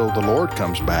till the Lord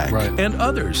comes back. Right. And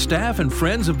others, staff and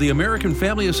friends of the American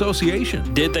Family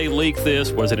Association. Did they leak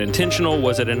this? Was it intentional?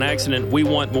 Was it an accident? We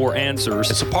want more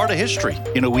answers. It's a part of history.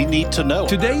 We need to know.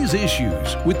 Today's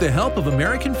Issues, with the help of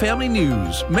American Family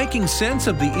News, making sense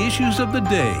of the issues of the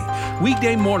day.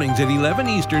 Weekday mornings at 11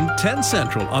 Eastern, 10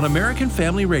 Central on American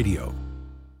Family Radio.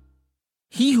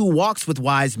 He who walks with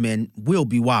wise men will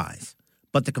be wise,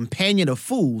 but the companion of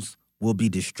fools will be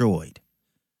destroyed.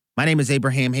 My name is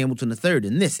Abraham Hamilton III,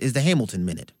 and this is the Hamilton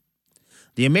Minute.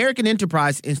 The American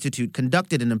Enterprise Institute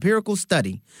conducted an empirical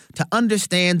study to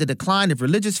understand the decline of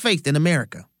religious faith in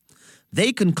America.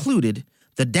 They concluded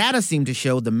the data seem to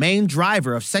show the main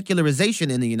driver of secularization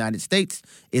in the United States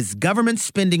is government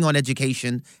spending on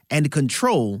education and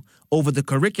control over the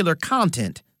curricular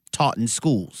content taught in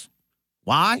schools.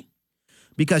 Why?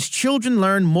 Because children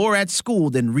learn more at school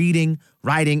than reading,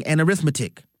 writing, and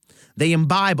arithmetic. They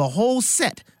imbibe a whole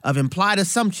set of implied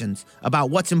assumptions about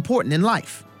what's important in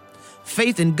life.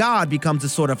 Faith in God becomes a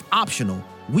sort of optional,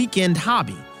 weekend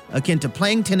hobby akin to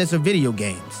playing tennis or video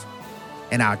games.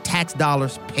 And our tax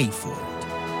dollars pay for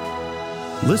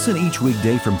it. Listen each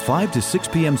weekday from 5 to 6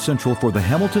 p.m. Central for the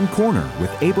Hamilton Corner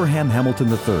with Abraham Hamilton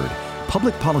III,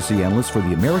 Public Policy Analyst for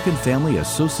the American Family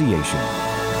Association.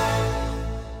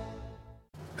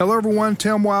 Hello everyone,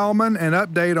 Tim Wildman. An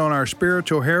update on our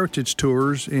Spiritual Heritage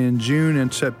Tours in June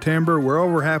and September. We're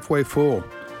over halfway full.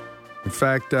 In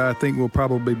fact, I think we'll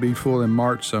probably be full in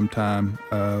March sometime.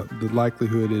 The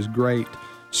likelihood is great.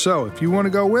 So if you want to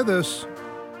go with us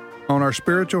on our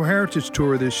Spiritual Heritage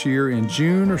Tour this year in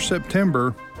June or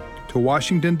September to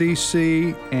Washington,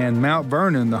 D.C. and Mount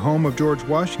Vernon, the home of George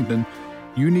Washington,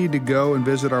 you need to go and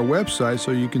visit our website so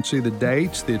you can see the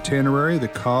dates, the itinerary, the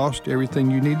cost,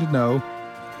 everything you need to know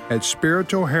at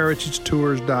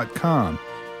spiritualheritagetours.com,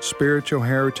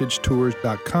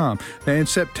 spiritualheritagetours.com. Now in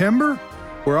September,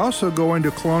 we're also going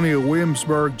to Colonial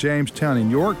Williamsburg, Jamestown,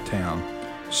 and Yorktown.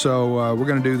 So we're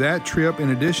going to do that trip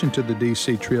in addition to the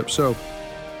D.C. trip. So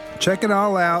check it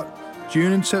all out,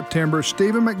 June and September.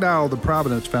 Stephen McDowell, the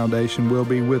Providence Foundation, will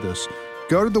be with us.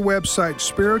 Go to the website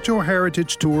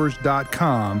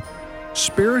spiritualheritagetours.com,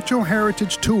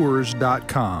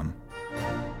 spiritualheritagetours.com.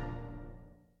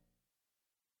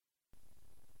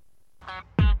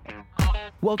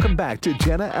 Welcome back to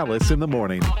Jenna Ellis in the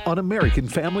Morning on American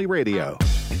Family Radio.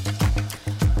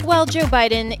 Well, Joe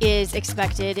Biden is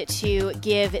expected to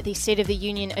give the State of the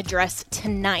Union address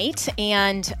tonight.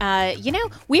 And,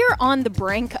 we are on the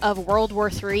brink of World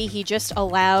War III. He just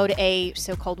allowed a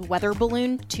so-called weather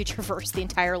balloon to traverse the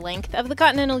entire length of the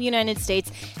continental United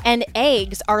States. And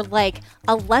eggs are like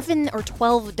 $11 or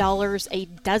 $12 a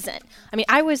dozen. I mean,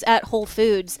 I was at Whole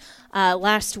Foods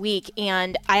last week,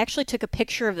 and I actually took a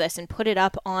picture of this and put it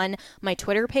up on my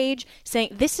Twitter page saying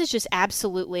this is just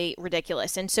absolutely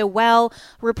ridiculous. And so while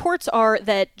reports are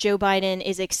that Joe Biden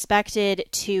is expected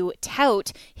to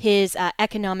tout his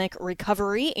economic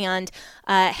recovery and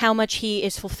how much he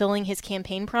is fulfilling his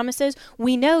campaign promises,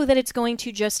 we know that it's going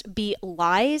to just be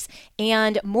lies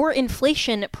and more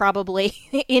inflation probably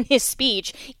in his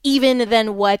speech even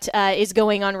than what is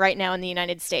going on right now in the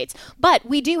United States. But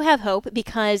we do have hope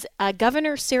because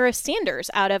Governor Sarah Sanders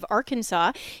out of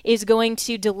Arkansas is going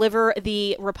to deliver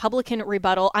the Republican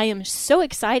rebuttal. I am so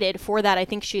excited for that. I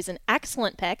think she's an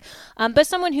excellent pick. But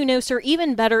someone who knows her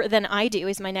even better than I do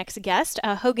is my next guest,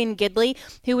 Hogan Gidley,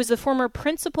 who was the former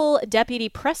principal deputy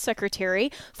press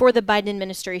secretary for the Biden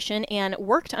administration and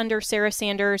worked under Sarah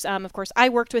Sanders. Of course, I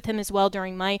worked with him as well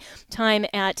during my time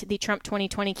at the Trump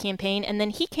 2020 campaign, and then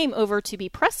he came over to be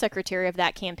press secretary of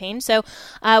that campaign. So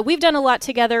we've done a lot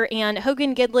together, and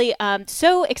Hogan Gidley,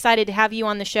 so excited to have you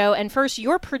on the show. And first,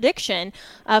 your prediction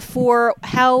for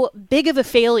how big of a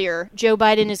failure Joe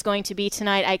Biden is going to be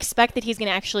tonight. I expect that he's going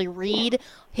to actually read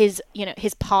his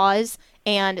pause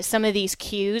and some of these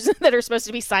cues that are supposed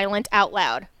to be silent out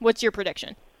loud. What's your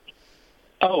prediction?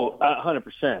 Oh,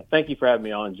 100%. Thank you for having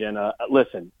me on, Jenna.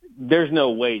 Listen, there's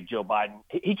no way Joe Biden,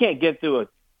 he can't get through a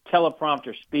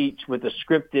teleprompter speech with the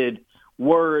scripted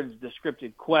words, the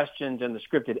scripted questions, and the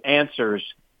scripted answers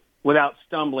without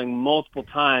stumbling multiple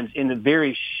times in the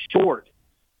very short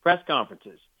press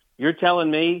conferences. You're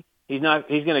telling me he's going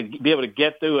to be able to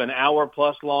get through an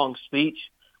hour-plus long speech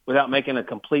without making a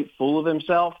complete fool of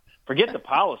himself? Forget the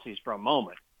policies for a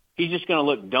moment. He's just going to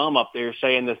look dumb up there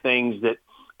saying the things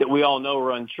that we all know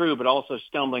are untrue, but also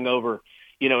stumbling over,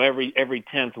 every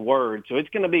 10th word. So it's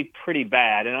going to be pretty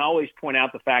bad. And I always point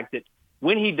out the fact that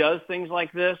when he does things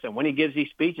like this and when he gives these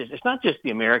speeches, it's not just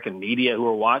the American media who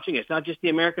are watching. It's not just the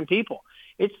American people.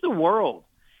 It's the world.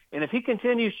 And if he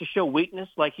continues to show weakness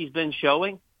like he's been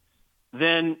showing,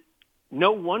 then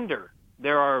no wonder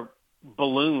there are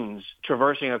balloons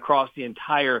traversing across the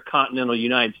entire continental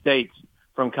United States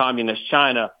from communist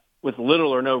China with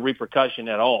little or no repercussion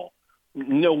at all.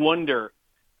 No wonder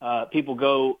people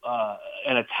go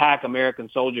and attack American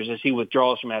soldiers as he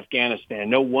withdraws from Afghanistan.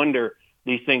 No wonder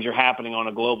these things are happening on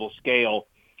a global scale.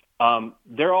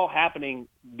 They're all happening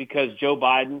because Joe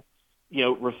Biden,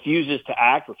 refuses to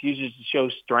act, refuses to show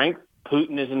strength.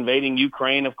 Putin is invading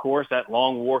Ukraine, of course. That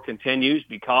long war continues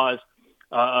because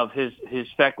of his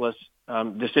feckless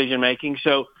decision-making.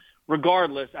 So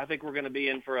regardless, I think we're going to be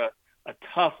in for a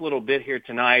tough little bit here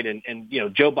tonight. And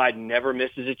Joe Biden never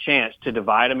misses a chance to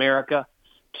divide America,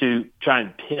 to try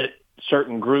and pit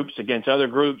certain groups against other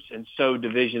groups and sow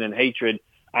division and hatred.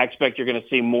 I expect you're going to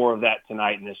see more of that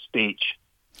tonight in this speech.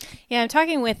 Yeah, I'm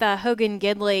talking with Hogan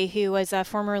Gidley, who was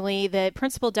formerly the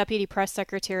principal deputy press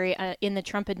secretary in the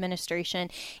Trump administration.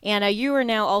 And you are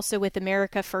now also with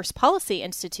America First Policy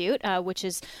Institute, which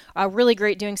is really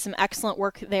great, doing some excellent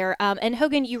work there. And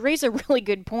Hogan, you raise a really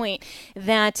good point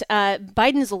that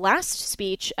Biden's last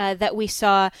speech that we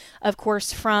saw, of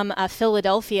course, from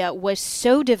Philadelphia was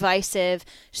so divisive,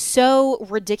 so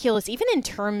ridiculous, even in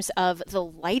terms of the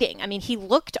lighting. I mean, he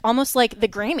looked almost like the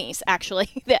Grammys,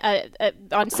 actually,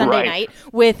 on Sunday night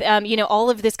with, all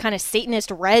of this kind of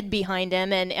Satanist red behind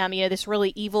him and, this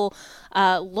really evil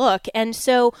look. And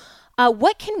so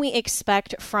what can we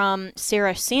expect from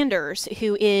Sarah Sanders,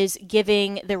 who is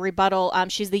giving the rebuttal?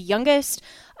 She's the youngest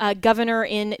governor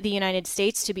in the United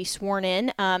States to be sworn in.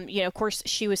 Of course,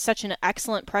 she was such an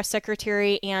excellent press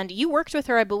secretary, and you worked with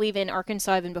her, I believe, in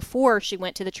Arkansas even before she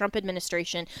went to the Trump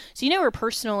administration. So you know her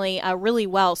personally really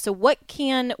well. So what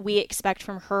can we expect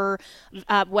from her,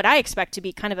 what I expect to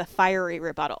be kind of a fiery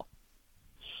rebuttal?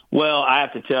 Well, I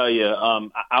have to tell you,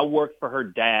 I worked for her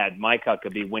dad, Mike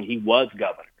Huckabee, when he was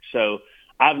governor. So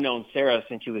I've known Sarah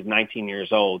since she was 19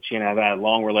 years old. She and I have had a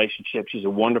long relationship. She's a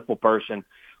wonderful person,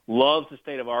 loves the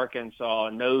state of Arkansas,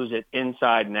 knows it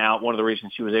inside and out. One of the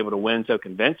reasons she was able to win so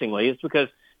convincingly is because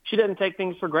she doesn't take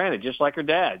things for granted, just like her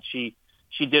dad. She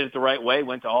did it the right way,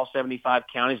 went to all 75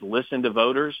 counties, listened to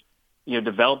voters,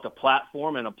 developed a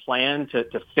platform and a plan to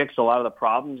fix a lot of the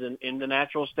problems in the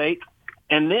natural state.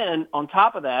 And then on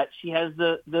top of that, she has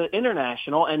the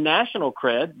international and national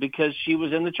cred because she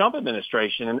was in the Trump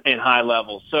administration in high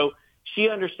levels. So she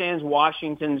understands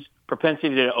Washington's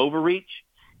propensity to overreach.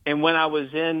 And when I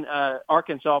was in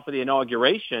Arkansas for the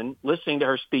inauguration, listening to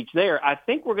her speech there, I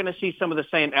think we're going to see some of the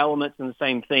same elements and the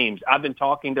same themes. I've been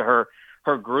talking to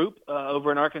her group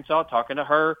over in Arkansas, talking to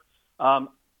her.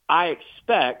 I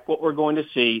expect what we're going to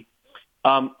see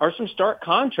are some stark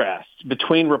contrasts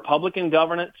between Republican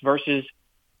governance versus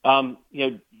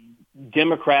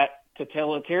Democrat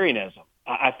totalitarianism.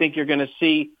 I think you're going to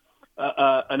see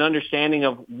an understanding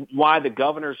of why the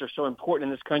governors are so important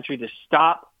in this country to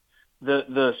stop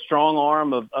the strong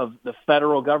arm of the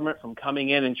federal government from coming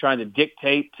in and trying to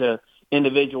dictate to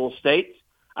individual states.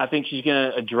 I think she's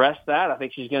going to address that. I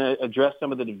think she's going to address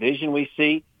some of the division we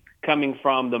see coming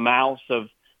from the mouths of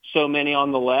so many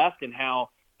on the left, and how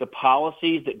the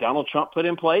policies that Donald Trump put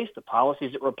in place, the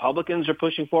policies that Republicans are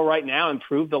pushing for right now,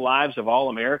 improve the lives of all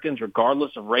Americans,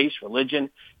 regardless of race, religion,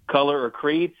 color, or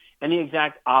creed. And the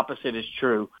exact opposite is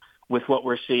true with what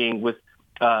we're seeing with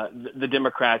the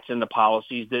Democrats and the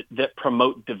policies that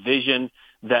promote division,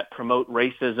 that promote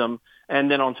racism,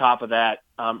 and then on top of that,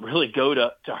 really go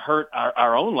to hurt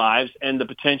our own lives and the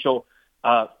potential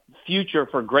future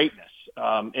for greatness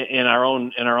in our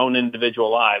own individual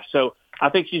lives. So I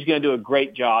think she's going to do a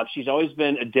great job. She's always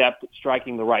been adept at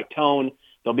striking the right tone.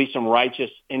 There'll be some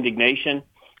righteous indignation.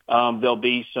 There'll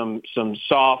be some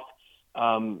soft,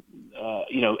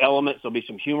 elements. There'll be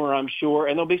some humor, I'm sure,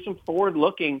 and there'll be some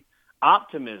forward-looking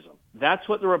optimism. That's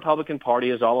what the Republican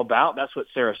Party is all about. That's what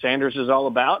Sarah Sanders is all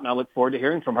about, and I look forward to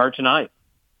hearing from her tonight.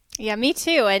 Yeah, me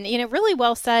too. And, really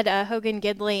well said, Hogan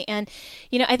Gidley. And,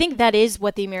 I think that is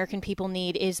what the American people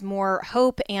need, is more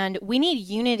hope, and we need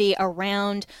unity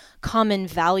around common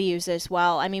values as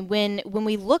well. I mean, when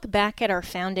we look back at our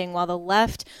founding, while the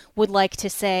left would like to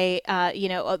say,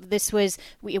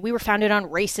 we were founded on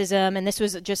racism, and this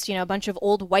was just, a bunch of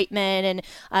old white men, and,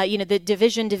 the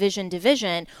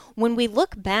division. When we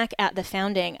look back at the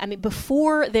founding, I mean,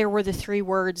 before there were the three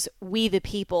words, we the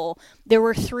people, there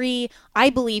were three, I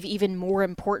believe, even more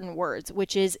important words,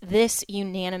 which is this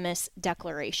unanimous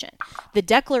declaration. The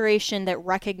declaration that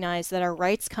recognized that our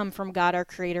rights come from God, our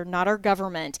Creator, not our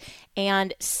government,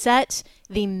 and set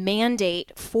the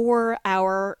mandate for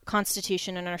our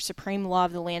Constitution and our supreme law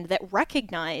of the land that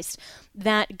recognized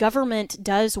that government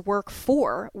does work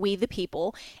for we the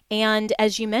people. And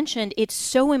as you mentioned, it's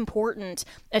so important,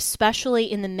 especially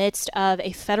in the midst of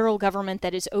a federal government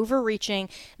that is overreaching,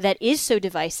 that is so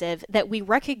divisive, that we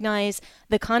recognize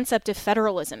the concept of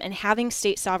federalism and having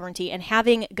state sovereignty and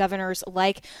having governors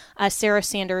like Sarah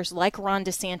Sanders, like Ron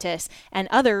DeSantis, and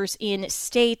others in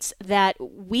states that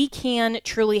we can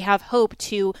truly have hope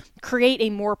to create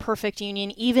a more perfect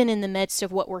union, even in the midst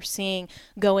of what we're seeing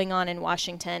going on in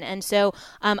Washington. And so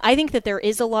I think that there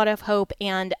is a lot of hope.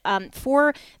 And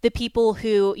for the people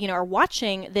who, are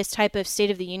watching this type of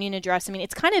State of the Union address, I mean,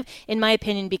 it's kind of, in my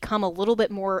opinion, become a little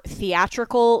bit more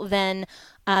theatrical than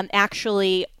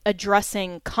actually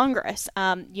addressing Congress.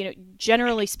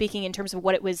 Generally speaking, in terms of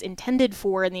what it was intended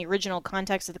for in the original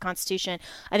context of the Constitution,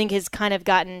 I think has kind of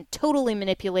gotten totally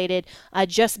manipulated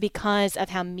just because of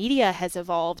how media has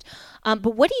evolved.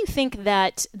 But what do you think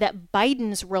that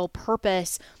Biden's real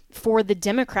purpose for the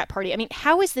Democrat Party? I mean,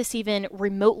 how is this even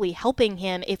remotely helping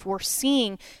him if we're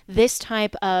seeing this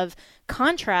type of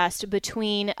contrast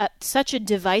between such a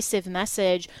divisive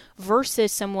message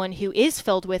versus someone who is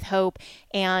filled with hope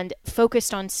and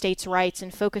focused on states' rights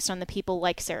and focused on the people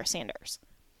like Sarah Sanders?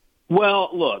 Well,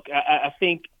 look, I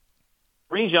think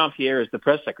Karine Jean-Pierre is the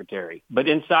press secretary, but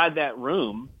inside that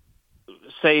room,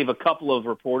 save a couple of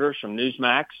reporters from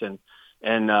Newsmax and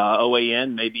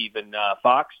OAN, maybe even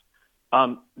Fox,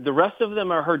 the rest of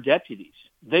them are her deputies.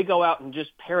 They go out and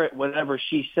just parrot whatever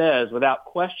she says without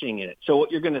questioning it. So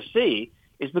what you're going to see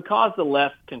is, because the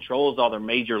left controls all their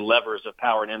major levers of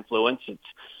power and influence, it's,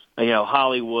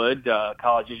 Hollywood,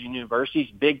 colleges and universities,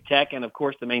 big tech, and of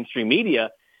course the mainstream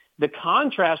media, the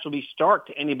contrast will be stark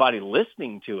to anybody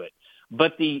listening to it.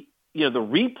 But the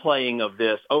replaying of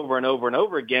this over and over and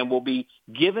over again will be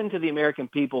given to the American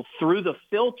people through the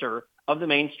filter of the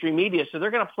mainstream media. So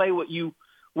they're going to play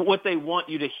what they want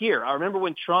you to hear. I remember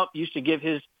when Trump used to give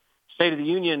his State of the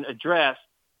Union address,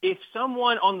 if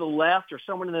someone on the left or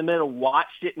someone in the middle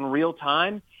watched it in real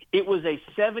time, it was a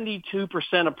 72%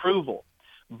 approval.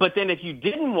 But then if you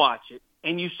didn't watch it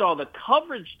and you saw the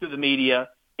coverage through the media,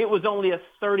 it was only a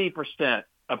 30%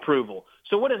 approval.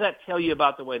 So what does that tell you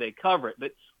about the way they cover it?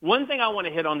 But one thing I want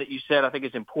to hit on that you said I think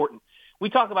is important. We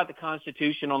talk about the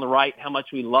Constitution on the right, how much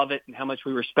we love it and how much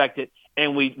we respect it,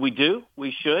 and we do.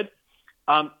 We should.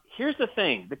 Here's the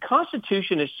thing. The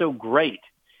Constitution is so great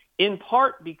in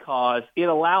part because it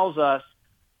allows us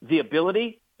the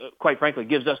ability, quite frankly,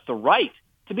 gives us the right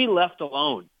to be left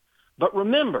alone. But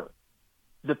remember,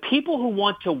 the people who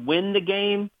want to win the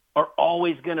game are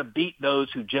always going to beat those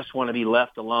who just want to be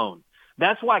left alone.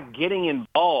 That's why getting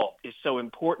involved is so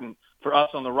important for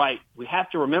us on the right. We have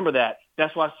to remember that.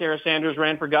 That's why Sarah Sanders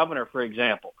ran for governor, for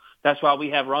example. That's why we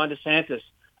have Ron DeSantis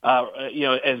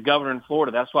as governor in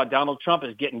Florida. That's why Donald Trump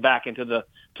is getting back into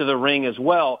the ring as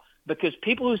well, because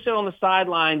people who sit on the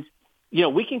sidelines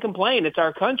we can complain. It's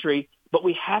our country, but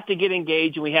we have to get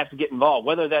engaged and we have to get involved,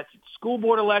 whether that's school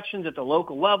board elections at the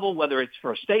local level, whether it's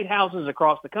for state houses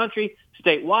across the country,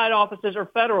 statewide offices, or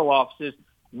federal offices.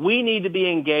 We need to be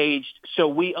engaged so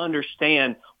we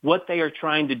understand what they are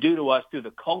trying to do to us through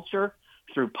the culture,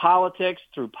 through politics,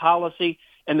 through policy.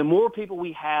 And the more people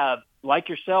we have, like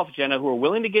yourself, Jenna, who are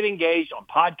willing to get engaged on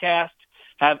podcasts,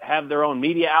 have their own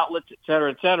media outlets, et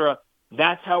cetera,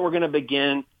 that's how we're going to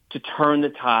begin to turn the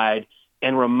tide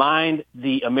and remind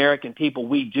the American people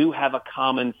we do have a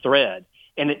common thread.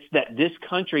 And it's that this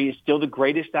country is still the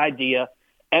greatest idea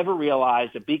ever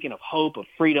realized, a beacon of hope, of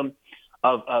freedom,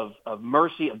 of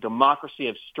mercy, of democracy,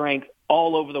 of strength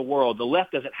all over the world. The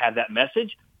left doesn't have that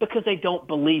message because they don't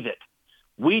believe it.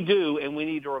 We do, and we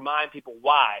need to remind people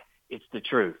why it's the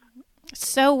truth.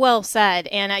 So well said.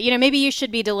 And, maybe you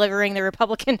should be delivering the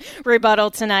Republican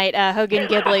rebuttal tonight, Hogan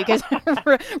Gidley, because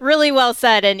really well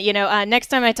said. And, next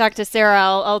time I talk to Sarah,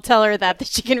 I'll tell her that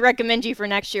she can recommend you for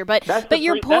next year. But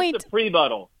your point. That's the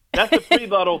pre-buttal. That's a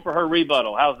pre-buttal for her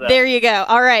rebuttal. How's that? There you go.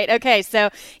 All right. Okay. So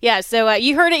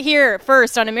you heard it here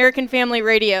first on American Family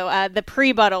Radio, the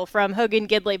pre-buttal from Hogan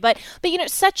Gidley. But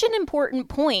such an important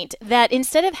point that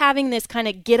instead of having this kind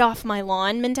of get off my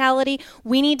lawn mentality,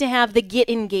 we need to have the get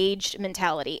engaged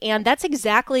mentality. And that's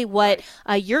exactly what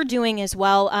you're doing as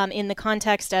well in the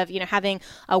context of, having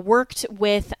worked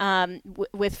with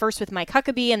first with Mike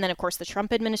Huckabee and then, of course, the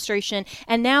Trump administration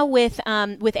and now with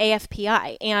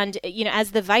AFPI. And,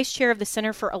 as the vice chair of the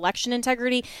Center for Election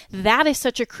Integrity, that is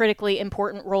such a critically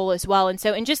important role as well. And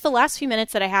so in just the last few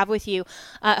minutes that I have with you,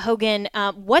 Hogan,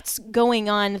 what's going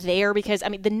on there? Because,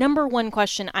 the number one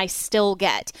question I still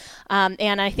get,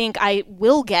 and I think I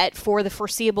will get for the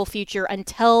foreseeable future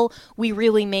until we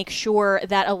really make sure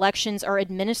that elections are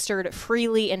administered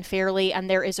freely and fairly and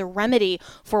there is a remedy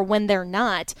for when they're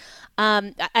not.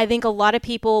 I think a lot of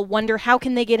people wonder how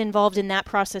can they get involved in that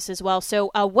process as well.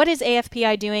 So what is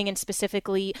AFPI doing, and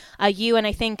specifically you? And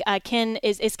I think Ken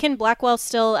is Ken Blackwell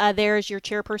still there as your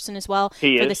chairperson as well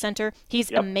for the center?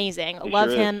 He's amazing. Love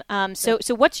him. So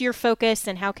what's your focus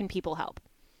and how can people help?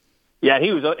 Yeah,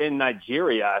 he was in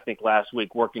Nigeria, I think, last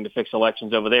week working to fix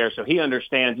elections over there. So he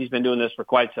understands. He's been doing this for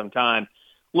quite some time.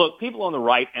 Look, people on the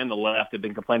right and the left have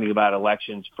been complaining about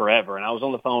elections forever. And I was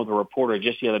on the phone with a reporter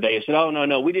just the other day who said, oh,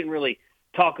 no, we didn't really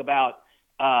talk about,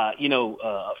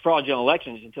 fraudulent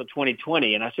elections until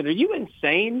 2020. And I said, are you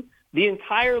insane? The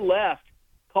entire left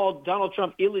called Donald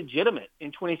Trump illegitimate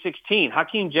in 2016.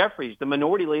 Hakeem Jeffries, the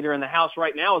minority leader in the House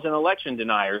right now, is an election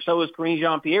denier. So is Karine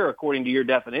Jean-Pierre, according to your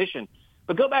definition.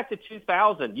 But go back to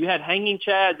 2000. You had hanging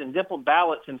chads and dimpled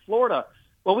ballots in Florida.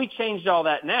 Well, we changed all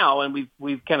that now, and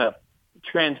we've kind of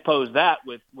transpose that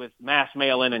with mass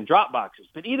mail-in and drop boxes.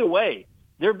 But either way,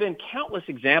 there have been countless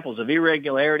examples of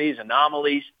irregularities,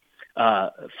 anomalies,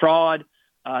 fraud,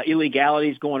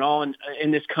 illegalities going on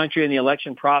in this country in the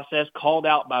election process, called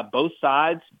out by both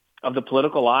sides of the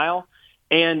political aisle.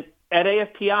 And at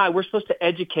AFPI, we're supposed to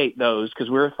educate those because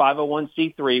we're a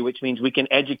 501c3, which means we can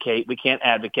educate, we can't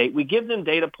advocate. We give them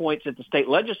data points at the state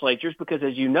legislatures because,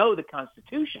 as you know, the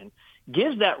Constitution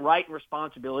gives that right and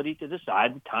responsibility to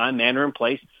decide the time, manner, and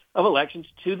place of elections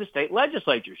to the state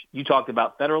legislatures. You talked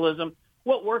about federalism.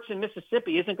 What works in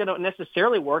Mississippi isn't going to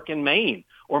necessarily work in Maine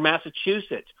or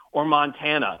Massachusetts or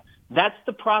Montana. That's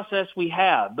the process we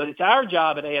have. But it's our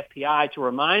job at AFPI to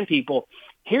remind people,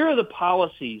 here are the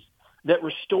policies that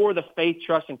restore the faith,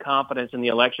 trust, and confidence in the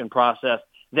election process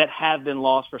that have been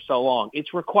lost for so long.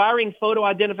 It's requiring photo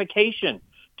identification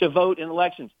to vote in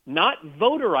elections, not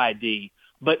voter ID,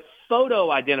 but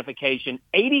photo identification.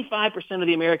 85% of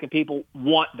the American people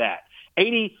want that.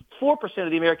 84%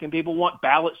 of the American people want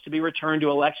ballots to be returned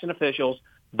to election officials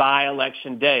by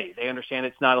election day. They understand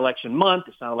it's not election month,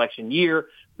 it's not election year.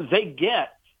 They get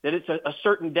that it's a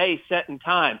certain day set in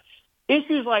time.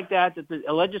 Issues like that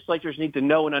the legislatures need to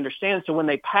know and understand, so when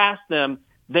they pass them,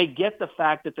 they get the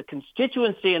fact that the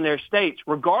constituency in their states,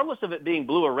 regardless of it being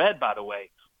blue or red, by the way,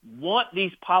 want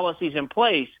these policies in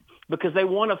place because they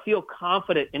want to feel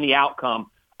confident in the outcome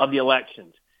of the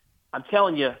elections. I'm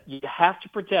telling you, you have to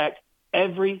protect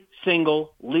every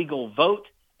single legal vote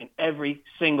and every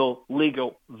single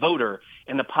legal voter.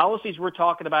 And the policies we're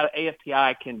talking about at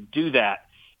AFPI can do that.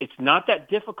 It's not that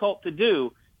difficult to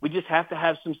do. We just have to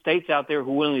have some states out there who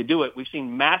are willing to do it. We've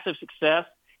seen massive success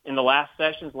in the last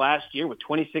sessions last year with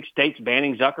 26 states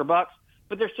banning Zuckerbucks,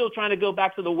 but they're still trying to go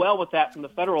back to the well with that from the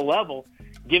federal level,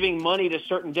 giving money to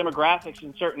certain demographics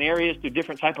in certain areas through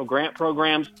different type of grant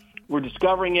programs. We're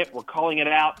discovering it. We're calling it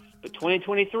out. But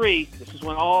 2023, this is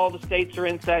when all the states are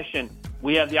in session.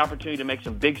 we have the opportunity to make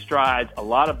some big strides. A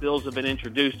lot of bills have been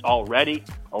introduced already.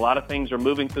 A lot of things are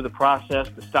moving through the process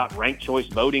to stop ranked choice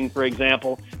voting, for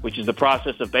example, which is the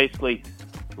process of basically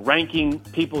ranking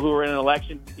people who are in an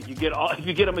election. If you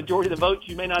get a majority of the votes,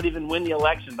 you may not even win the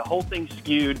election. The whole thing's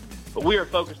skewed. But we are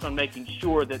focused on making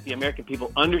sure that the American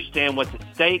people understand what's at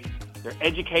stake, they're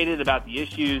educated about the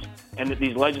issues, and that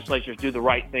these legislatures do the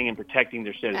right thing in protecting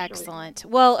their citizenry. Excellent.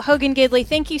 Well, Hogan Gidley,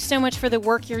 thank you so much for the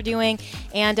work you're doing.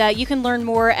 And you can learn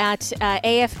more at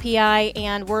AFPI,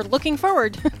 and we're looking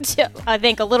forward to, I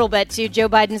think, a little bit to Joe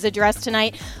Biden's address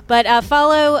tonight. But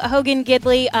follow Hogan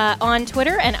Gidley on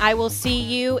Twitter, and I will see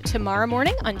you tomorrow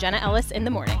morning on Jenna Ellis in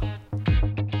the Morning.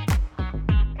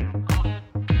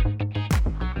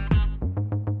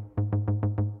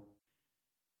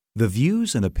 The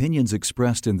views and opinions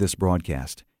expressed in this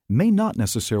broadcast may not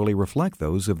necessarily reflect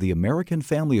those of the American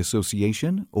Family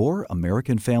Association or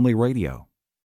American Family Radio.